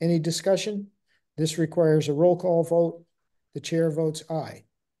 Any discussion? This requires a roll call vote. The chair votes aye.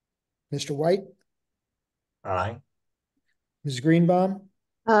 Mr. White? Aye. Ms. Greenbaum?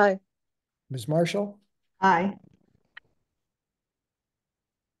 Aye. Ms. Marshall? Aye.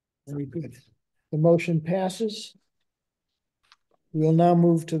 Very good. The motion passes. We will now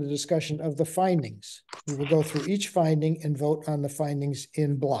move to the discussion of the findings. We will go through each finding and vote on the findings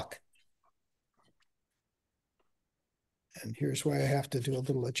in block. And here's why I have to do a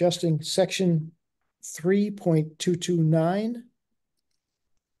little adjusting. Section 3.229.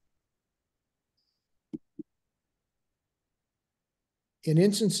 In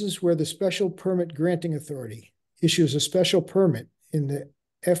instances where the special permit granting authority issues a special permit in the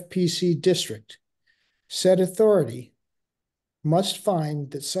FPC district, said authority must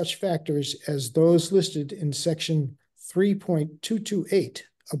find that such factors as those listed in section 3.228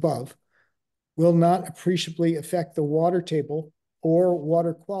 above will not appreciably affect the water table or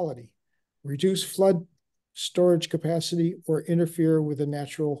water quality, reduce flood storage capacity, or interfere with the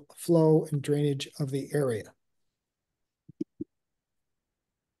natural flow and drainage of the area.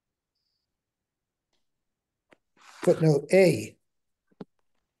 Footnote A.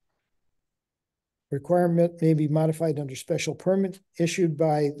 Requirement may be modified under special permit issued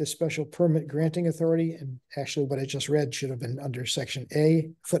by the special permit granting authority. And actually what I just read should have been under section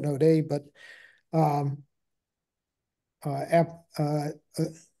A, footnote A, but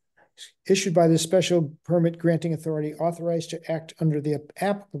issued by the special permit granting authority authorized to act under the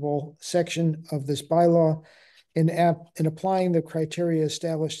applicable section of this bylaw in applying the criteria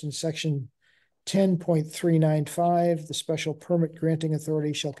established in section 10.395, the special permit granting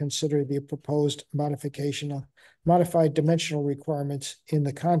authority shall consider the proposed modified dimensional requirements in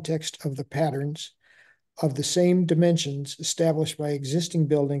the context of the patterns of the same dimensions established by existing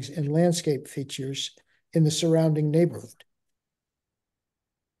buildings and landscape features in the surrounding neighborhood.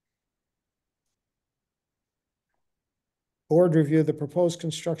 Board review: the proposed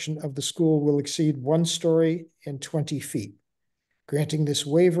construction of the school will exceed 1 story and 20 feet. Granting this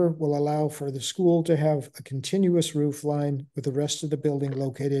waiver will allow for the school to have a continuous roof line with the rest of the building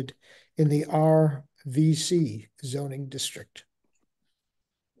located in the RVC zoning district.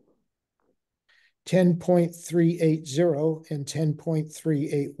 10.380 and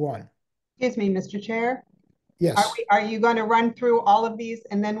 10.381. Excuse me, Mr. Chair. Yes. Are you going to run through all of these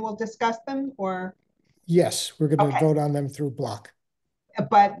and then we'll discuss them, or? Yes, we're going to vote on them through block.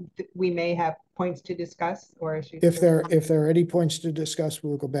 But we may have points to discuss or issues. If there are any points to discuss,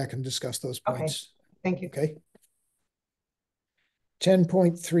 we'll go back and discuss those points. Okay. Thank you. Okay.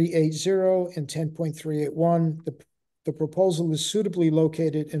 10.380 and 10.381. The proposal is suitably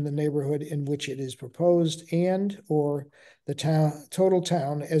located in the neighborhood in which it is proposed and or the total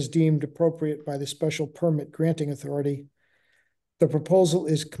town as deemed appropriate by the special permit granting authority. The proposal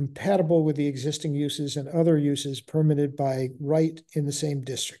is compatible with the existing uses and other uses permitted by right in the same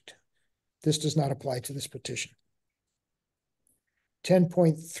district. This does not apply to this petition.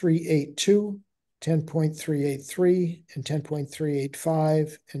 10.382, 10.383, and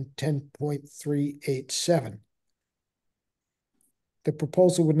 10.385, and 10.387. The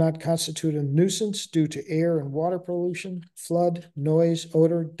proposal would not constitute a nuisance due to air and water pollution, flood, noise,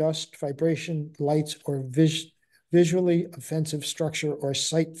 odor, dust, vibration, lights, or visually offensive structure or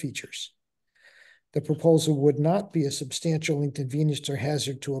site features. The proposal would not be a substantial inconvenience or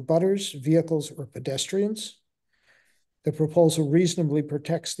hazard to abutters, vehicles, or pedestrians. The proposal reasonably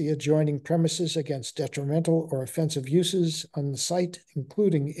protects the adjoining premises against detrimental or offensive uses on the site,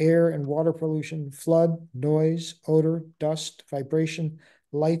 including air and water pollution, flood, noise, odor, dust, vibration,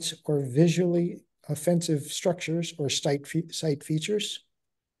 lights, or visually offensive structures or site features.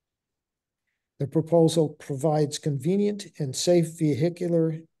 The proposal provides convenient and safe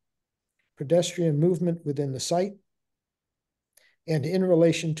vehicular pedestrian movement within the site and in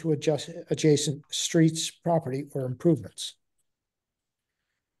relation to adjacent streets, property, or improvements.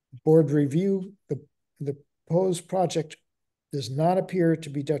 Board review: the proposed project does not appear to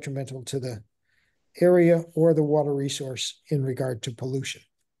be detrimental to the area or the water resource in regard to pollution.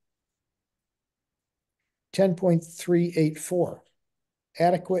 10.384,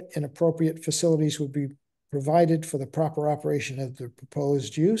 adequate and appropriate facilities would be provided for the proper operation of the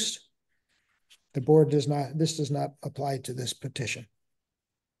proposed use. The board does not apply to this petition.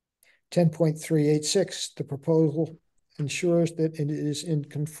 10.386, the proposal ensures that it is in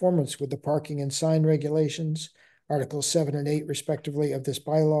conformance with the parking and sign regulations, Articles 7 and 8 respectively of this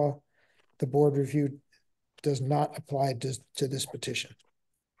bylaw. The board review does not apply to this petition.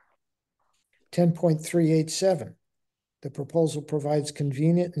 10.387, the proposal provides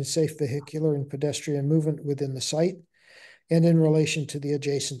convenient and safe vehicular and pedestrian movement within the site and in relation to the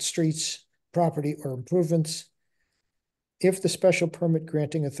adjacent streets, property, or improvements. If the special permit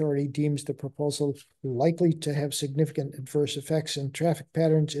granting authority deems the proposal likely to have significant adverse effects in traffic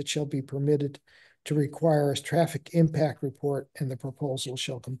patterns, it shall be permitted to require a traffic impact report, and the proposal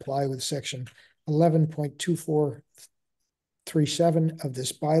shall comply with section 11.2437 of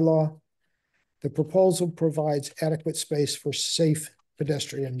this bylaw. The proposal provides adequate space for safe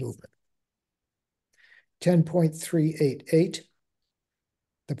pedestrian movement. 10.388,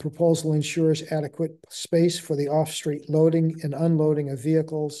 the proposal ensures adequate space for the off-street loading and unloading of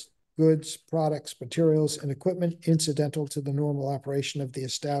vehicles, goods, products, materials, and equipment incidental to the normal operation of the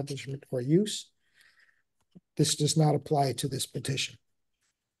establishment or use. This does not apply to this petition.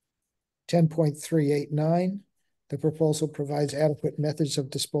 10.389, the proposal provides adequate methods of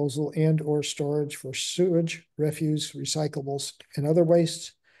disposal and/or storage for sewage, refuse, recyclables, and other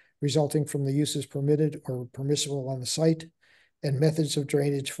wastes resulting from the uses permitted or permissible on the site, and methods of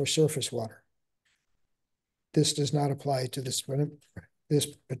drainage for surface water. This does not apply to this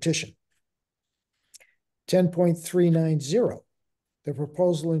petition. 10.390, the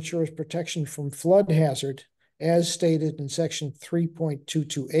proposal ensures protection from flood hazard as stated in section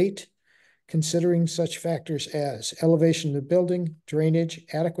 3.228, considering such factors as elevation of the building, drainage,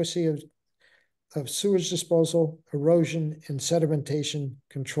 adequacy of sewage disposal, erosion, and sedimentation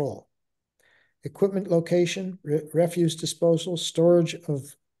control. Equipment location, refuse disposal, storage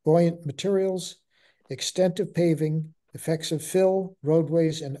of buoyant materials, extent of paving, effects of fill,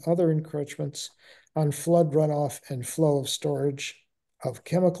 roadways, and other encroachments on flood runoff and flow of storage of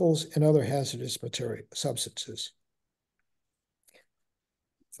chemicals and other hazardous substances.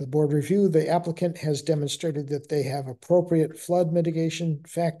 For the board review, the applicant has demonstrated that they have appropriate flood mitigation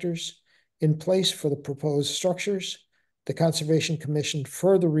factors in place for the proposed structures. The Conservation Commission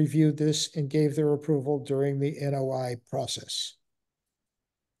further reviewed this and gave their approval during the NOI process.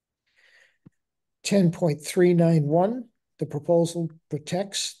 10.391, the proposal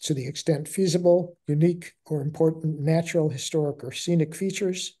protects, to the extent feasible, unique or important natural, historic, or scenic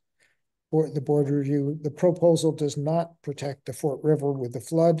features. For the board review, the proposal does not protect the Fort River with the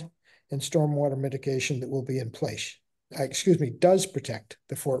flood and stormwater mitigation that will be in place. Does protect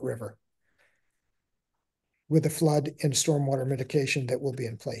the Fort River with the flood and stormwater mitigation that will be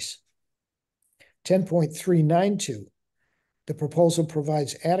in place. 10.392, the proposal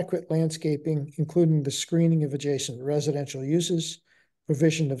provides adequate landscaping, including the screening of adjacent residential uses,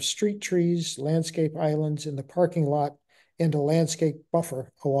 provision of street trees, landscape islands in the parking lot, and a landscape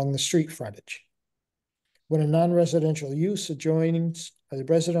buffer along the street frontage. When a non-residential use adjoins a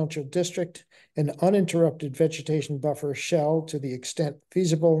residential district, an uninterrupted vegetation buffer shall, to the extent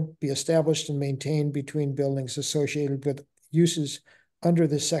feasible, be established and maintained between buildings associated with uses under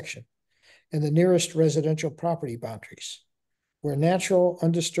this section and the nearest residential property boundaries. Where natural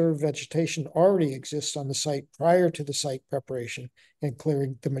undisturbed vegetation already exists on the site prior to the site preparation and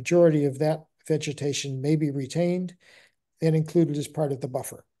clearing, the majority of that vegetation may be retained and included as part of the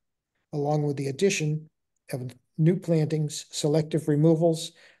buffer, along with the addition of new plantings, selective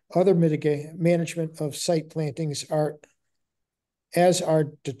removals, other management of site plantings are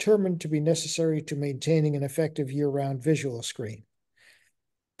determined to be necessary to maintaining an effective year-round visual screen.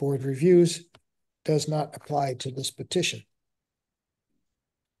 Board reviews does not apply to this petition.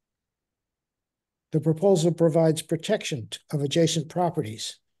 The proposal provides protection of adjacent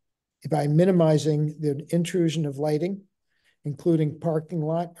properties by minimizing the intrusion of lighting, including parking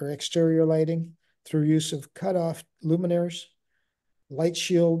lot or exterior lighting, through use of cutoff luminaires, light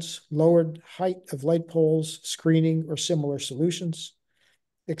shields, lowered height of light poles, screening, or similar solutions.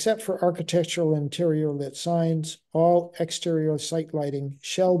 Except for architectural interior lit signs, all exterior site lighting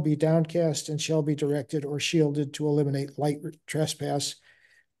shall be downcast and shall be directed or shielded to eliminate light trespass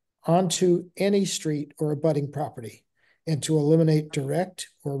onto any street or abutting property, and to eliminate direct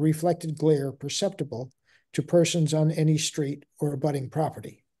or reflected glare perceptible to persons on any street or abutting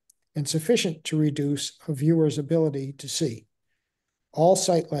property. and sufficient to reduce a viewer's ability to see. All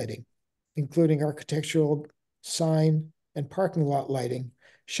site lighting, including architectural, sign, and parking lot lighting,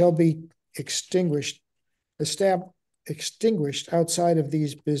 shall be extinguished outside of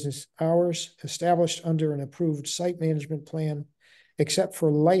these business hours established under an approved site management plan, except for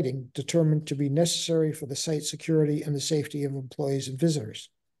lighting determined to be necessary for the site security and the safety of employees and visitors.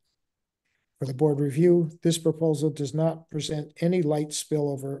 For the board review, this proposal does not present any light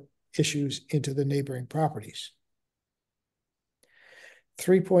spillover issues into the neighboring properties.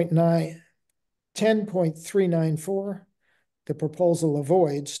 10.394, the proposal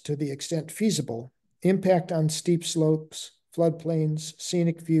avoids, to the extent feasible, impact on steep slopes, floodplains,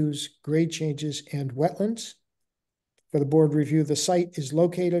 scenic views, grade changes, and wetlands. For the board review, the site is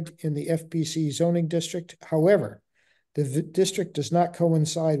located in the FPC zoning district. However, the district does not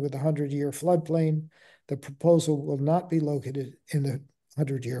coincide with the 100-year floodplain. The proposal will not be located in the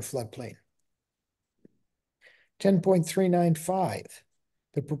 100-year floodplain. 10.395,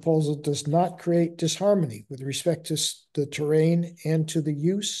 the proposal does not create disharmony with respect to the terrain and to the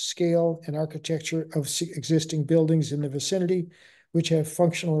use, scale, and architecture of existing buildings in the vicinity, which have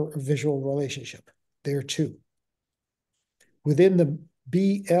functional or visual relationship thereto. Within the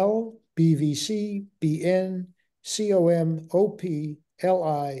BL, BVC, BN, COM, OP,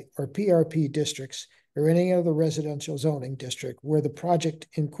 LI, or PRP districts, or any other residential zoning district where the project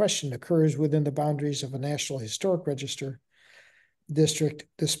in question occurs within the boundaries of a National Historic Register district,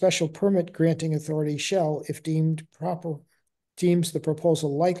 the special permit granting authority shall, if deemed proper, deems the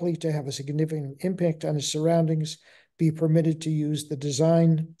proposal likely to have a significant impact on its surroundings, be permitted to use the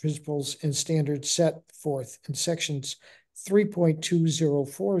design principles and standards set forth in sections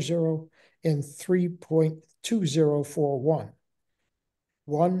 3.2040 and 3.2041,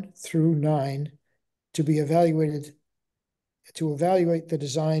 1 through 9, to evaluate the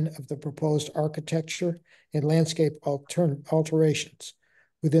design of the proposed architecture and landscape alterations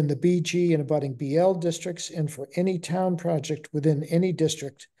within the BG and abutting BL districts, and for any town project within any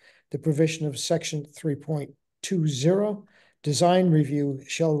district, the provision of section 3.20 design review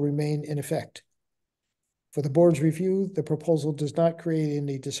shall remain in effect. For the board's review, the proposal does not create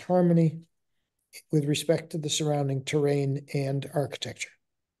any disharmony with respect to the surrounding terrain and architecture.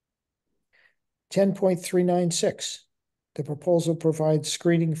 10.396, the proposal provides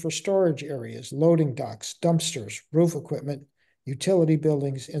screening for storage areas, loading docks, dumpsters, roof equipment, utility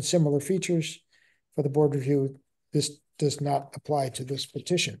buildings, and similar features. For the board review, this does not apply to this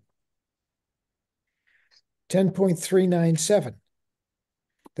petition. 10.397,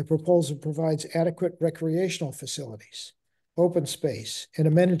 the proposal provides adequate recreational facilities, open space, and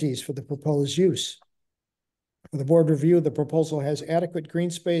amenities for the proposed use. For the board review, the proposal has adequate green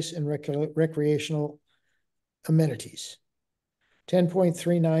space and recreational amenities.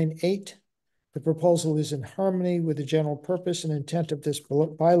 10.398, the proposal is in harmony with the general purpose and intent of this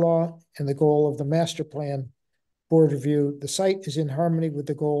bylaw and the goal of the master plan. Board review, the site is in harmony with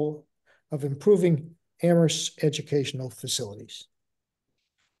the goal of improving Amherst's educational facilities.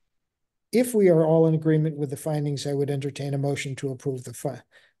 If we are all in agreement with the findings, I would entertain a motion to approve the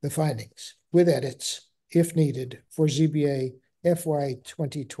findings with edits, if needed, for ZBA FY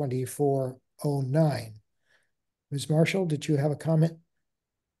 2024-09. Ms. Marshall, did you have a comment?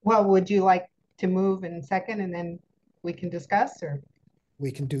 Well, would you like to move in second and then we can discuss, or?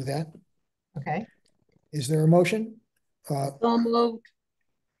 We can do that. Okay. Is there a motion? So moved.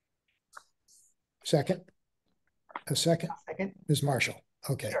 Second? A second? Second. Ms. Marshall.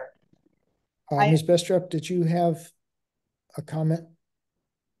 Okay. Sure. Ms. Bestrup, did you have a comment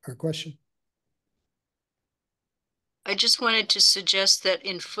or question? I just wanted to suggest that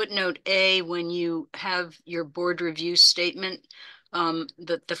in footnote A, when you have your board review statement,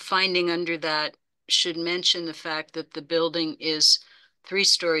 that the finding under that should mention the fact that the building is 3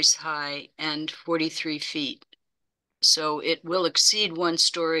 stories high and 43 feet. So it will exceed 1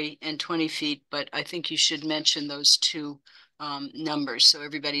 story and 20 feet, but I think you should mention those two numbers so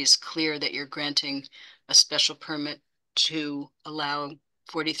everybody is clear that you're granting a special permit to allow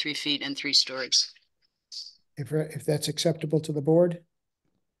 43 feet and 3 stories. If that's acceptable to the board?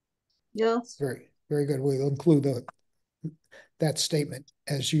 Yes. Very, very good. We'll include that statement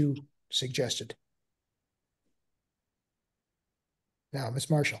as you suggested. Now,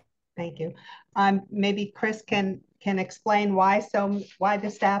 Ms. Marshall. Thank you. Maybe Chris can explain why the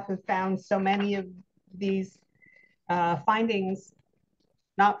staff have found so many of these findings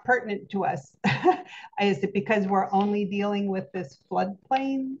not pertinent to us. Is it because we're only dealing with this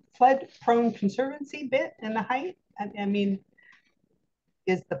flood-prone conservancy bit and the height? I mean,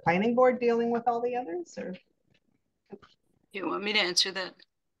 is the planning board dealing with all the others, or? You want me to answer that?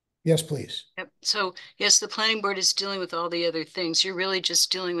 Yes, please. Yep. So yes, the planning board is dealing with all the other things. You're really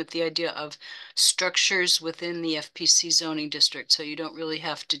just dealing with the idea of structures within the FPC zoning district. So you don't really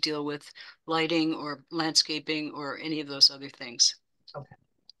have to deal with lighting or landscaping or any of those other things. Okay,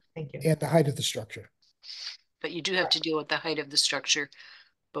 thank you. And the height of the structure. But you do have to deal with the height of the structure,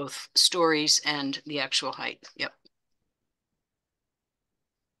 both stories and the actual height. Yep.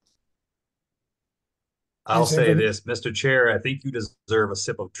 I'll Is say everyone- this, Mr. Chair, I think you deserve a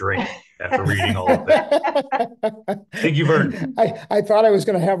sip of drink after reading all of that. I think you've earned it. I thought I was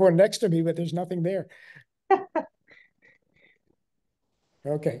going to have one next to me, but there's nothing there.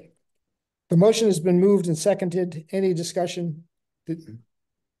 Okay. The motion has been moved and seconded. Any discussion?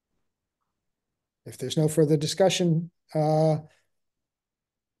 If there's no further discussion,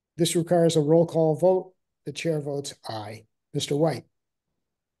 this requires a roll call vote. The chair votes aye. Mr. White,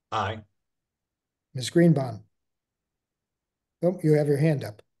 Aye. Ms. Greenbaum. Oh, you have your hand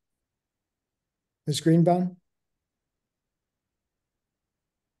up. Ms. Greenbaum?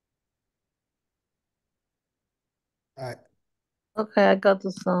 Aye. Okay, I got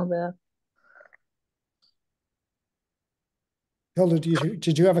the sound there. Hilda,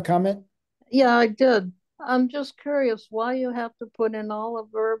 did you have a comment? Yeah, I did. I'm just curious why you have to put in all the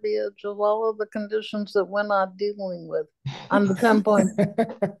verbiage of all of the conditions that we're not dealing with on the 10 point.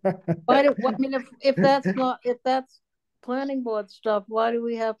 Why do, I mean, if that's planning board stuff, why do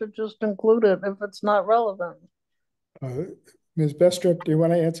we have to just include it if it's not relevant? Ms. Bestrup, do you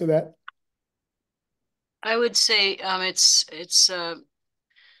want to answer that? I would say it's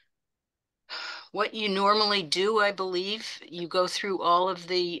what you normally do, I believe. You go through all of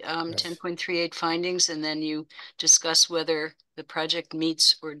the Yes. 10.38 findings, and then you discuss whether the project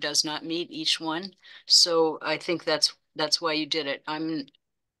meets or does not meet each one. So I think that's why you did it.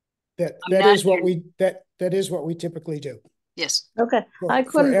 That is what we typically do. Yes. Okay, I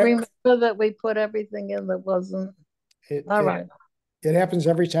couldn't remember that we put everything in that wasn't. All right. It happens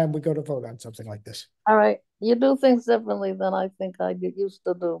every time we go to vote on something like this. All right. You do things differently than I think I used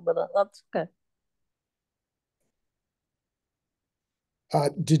to do, but that's okay.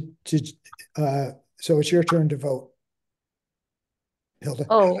 So it's your turn to vote. Hilda.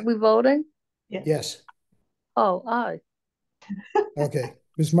 Oh, we voting? Yes. Oh, aye. Okay.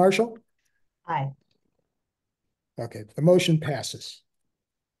 Ms. Marshall? Aye. Okay, the motion passes.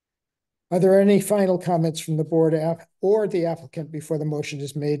 Are there any final comments from the board or the applicant before the motion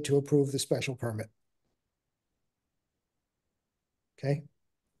is made to approve the special permit? Okay.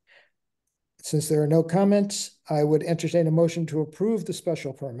 Since there are no comments, I would entertain a motion to approve the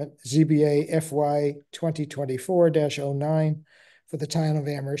special permit, ZBA FY 2024-09 for the town of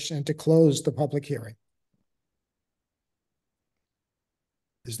Amherst, and to close the public hearing.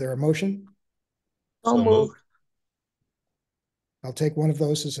 Is there a motion? So moved. I'll take one of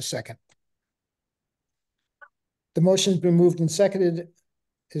those as a second. The motion's been moved and seconded.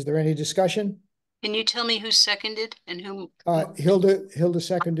 Is there any discussion? Can you tell me who seconded and who? Hilda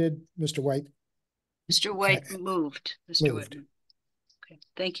seconded. Mr. White. Mr. White moved. Mr. Moved. White. Okay,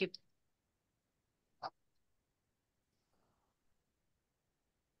 thank you.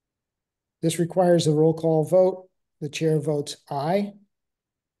 This requires a roll call vote. The chair votes aye.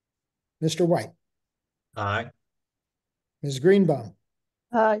 Mr. White. Aye. Ms. Greenbaum.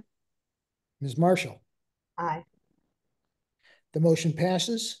 Aye. Ms. Marshall. Aye. The motion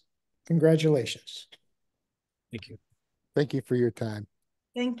passes. Congratulations. Thank you. Thank you for your time.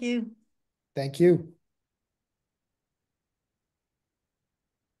 Thank you. Thank you.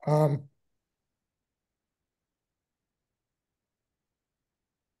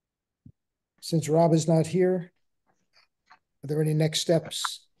 Since Rob is not here, are there any next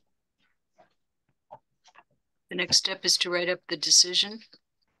steps? The next step is to write up the decision.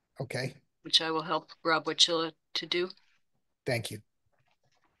 Okay. Which I will help Rob Wachilla to do. Thank you.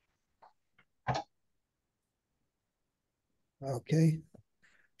 Okay.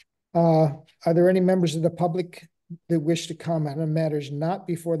 Are there any members of the public that wish to comment on matters not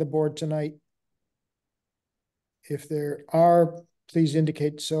before the board tonight? If there are, please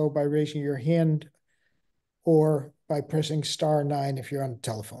indicate so by raising your hand or by pressing *9 if you're on the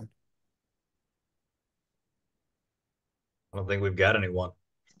telephone. I don't think we've got anyone.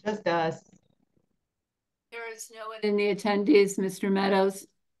 Just us. There is no one in the attendees, Mr. Meadows.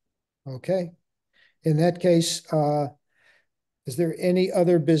 Okay. In that case, is there any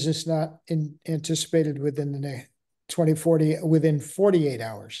other business not anticipated within the 48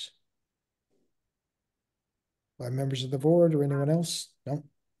 hours? By members of the board or anyone else? No.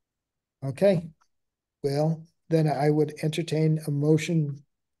 Okay. Well, then I would entertain a motion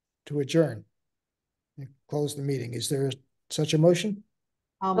to adjourn and close the meeting. Is there such a motion?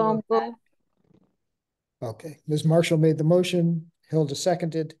 I'll Don't move that. go. Okay, Ms. Marshall made the motion, Hilda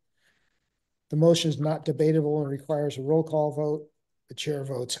seconded. The motion is not debatable and requires a roll call vote. The chair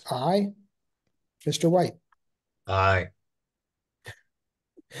votes aye. Mr. White, Aye.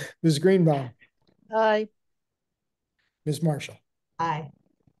 Ms. Greenbaum, Aye. Ms. Marshall. Aye.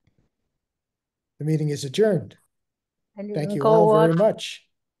 The meeting is adjourned. And you Thank can you go all very watch, much.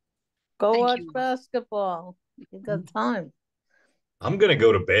 go Thank watch you. basketball. You got time. I'm gonna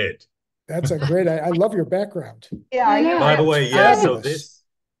go to bed. That's a great, I love your background. Yeah, I are you? know. By the way, yeah, so Fabulous. this,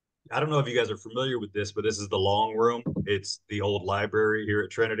 I don't know if you guys are familiar with this, but this is the long room. It's the old library here at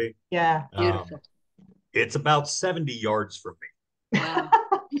Trinity. Yeah. Beautiful. It's about 70 yards from me. Wow.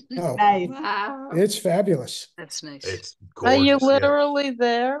 Oh, Nice. Wow. it's fabulous. That's nice. It's Are you gorgeous. Yeah. literally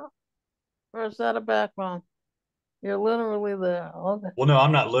there? Or is that a background? You're literally there. Okay. Well, no,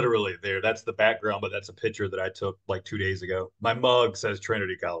 I'm not literally there. That's the background, but that's a picture that I took like 2 days ago. My mug says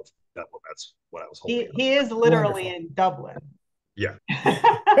Trinity College. That's what I was holding up. He is literally Wonderful. in Dublin. Yeah.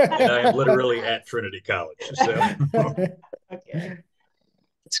 And I am literally at Trinity College. So Okay.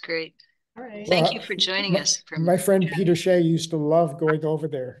 That's great. All right. Thank you for joining us. My friend Peter Shea used to love going over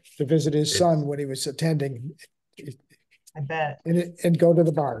there to visit his son It's- when he was attending I bet. and go to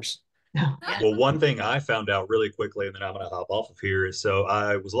the bars. well, one thing I found out really quickly, and then I'm going to hop off of here, is so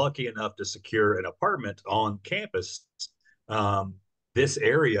I was lucky enough to secure an apartment on campus. Um, this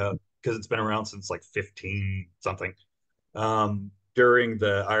area, because it's been around since like 15 something, during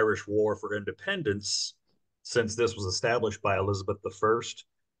the Irish War for Independence, since this was established by Elizabeth I,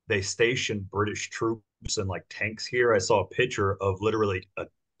 they stationed British troops and like tanks here. I saw a picture of literally a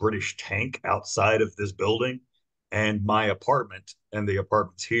British tank outside of this building, and my apartment and the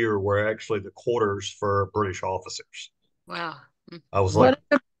apartments here were actually the quarters for British officers. Wow. I was What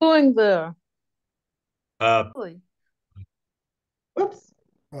like, are you doing there? Really? Whoops.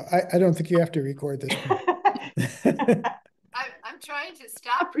 I don't think you have to record this. I'm trying to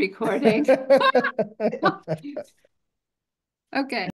stop recording. Okay.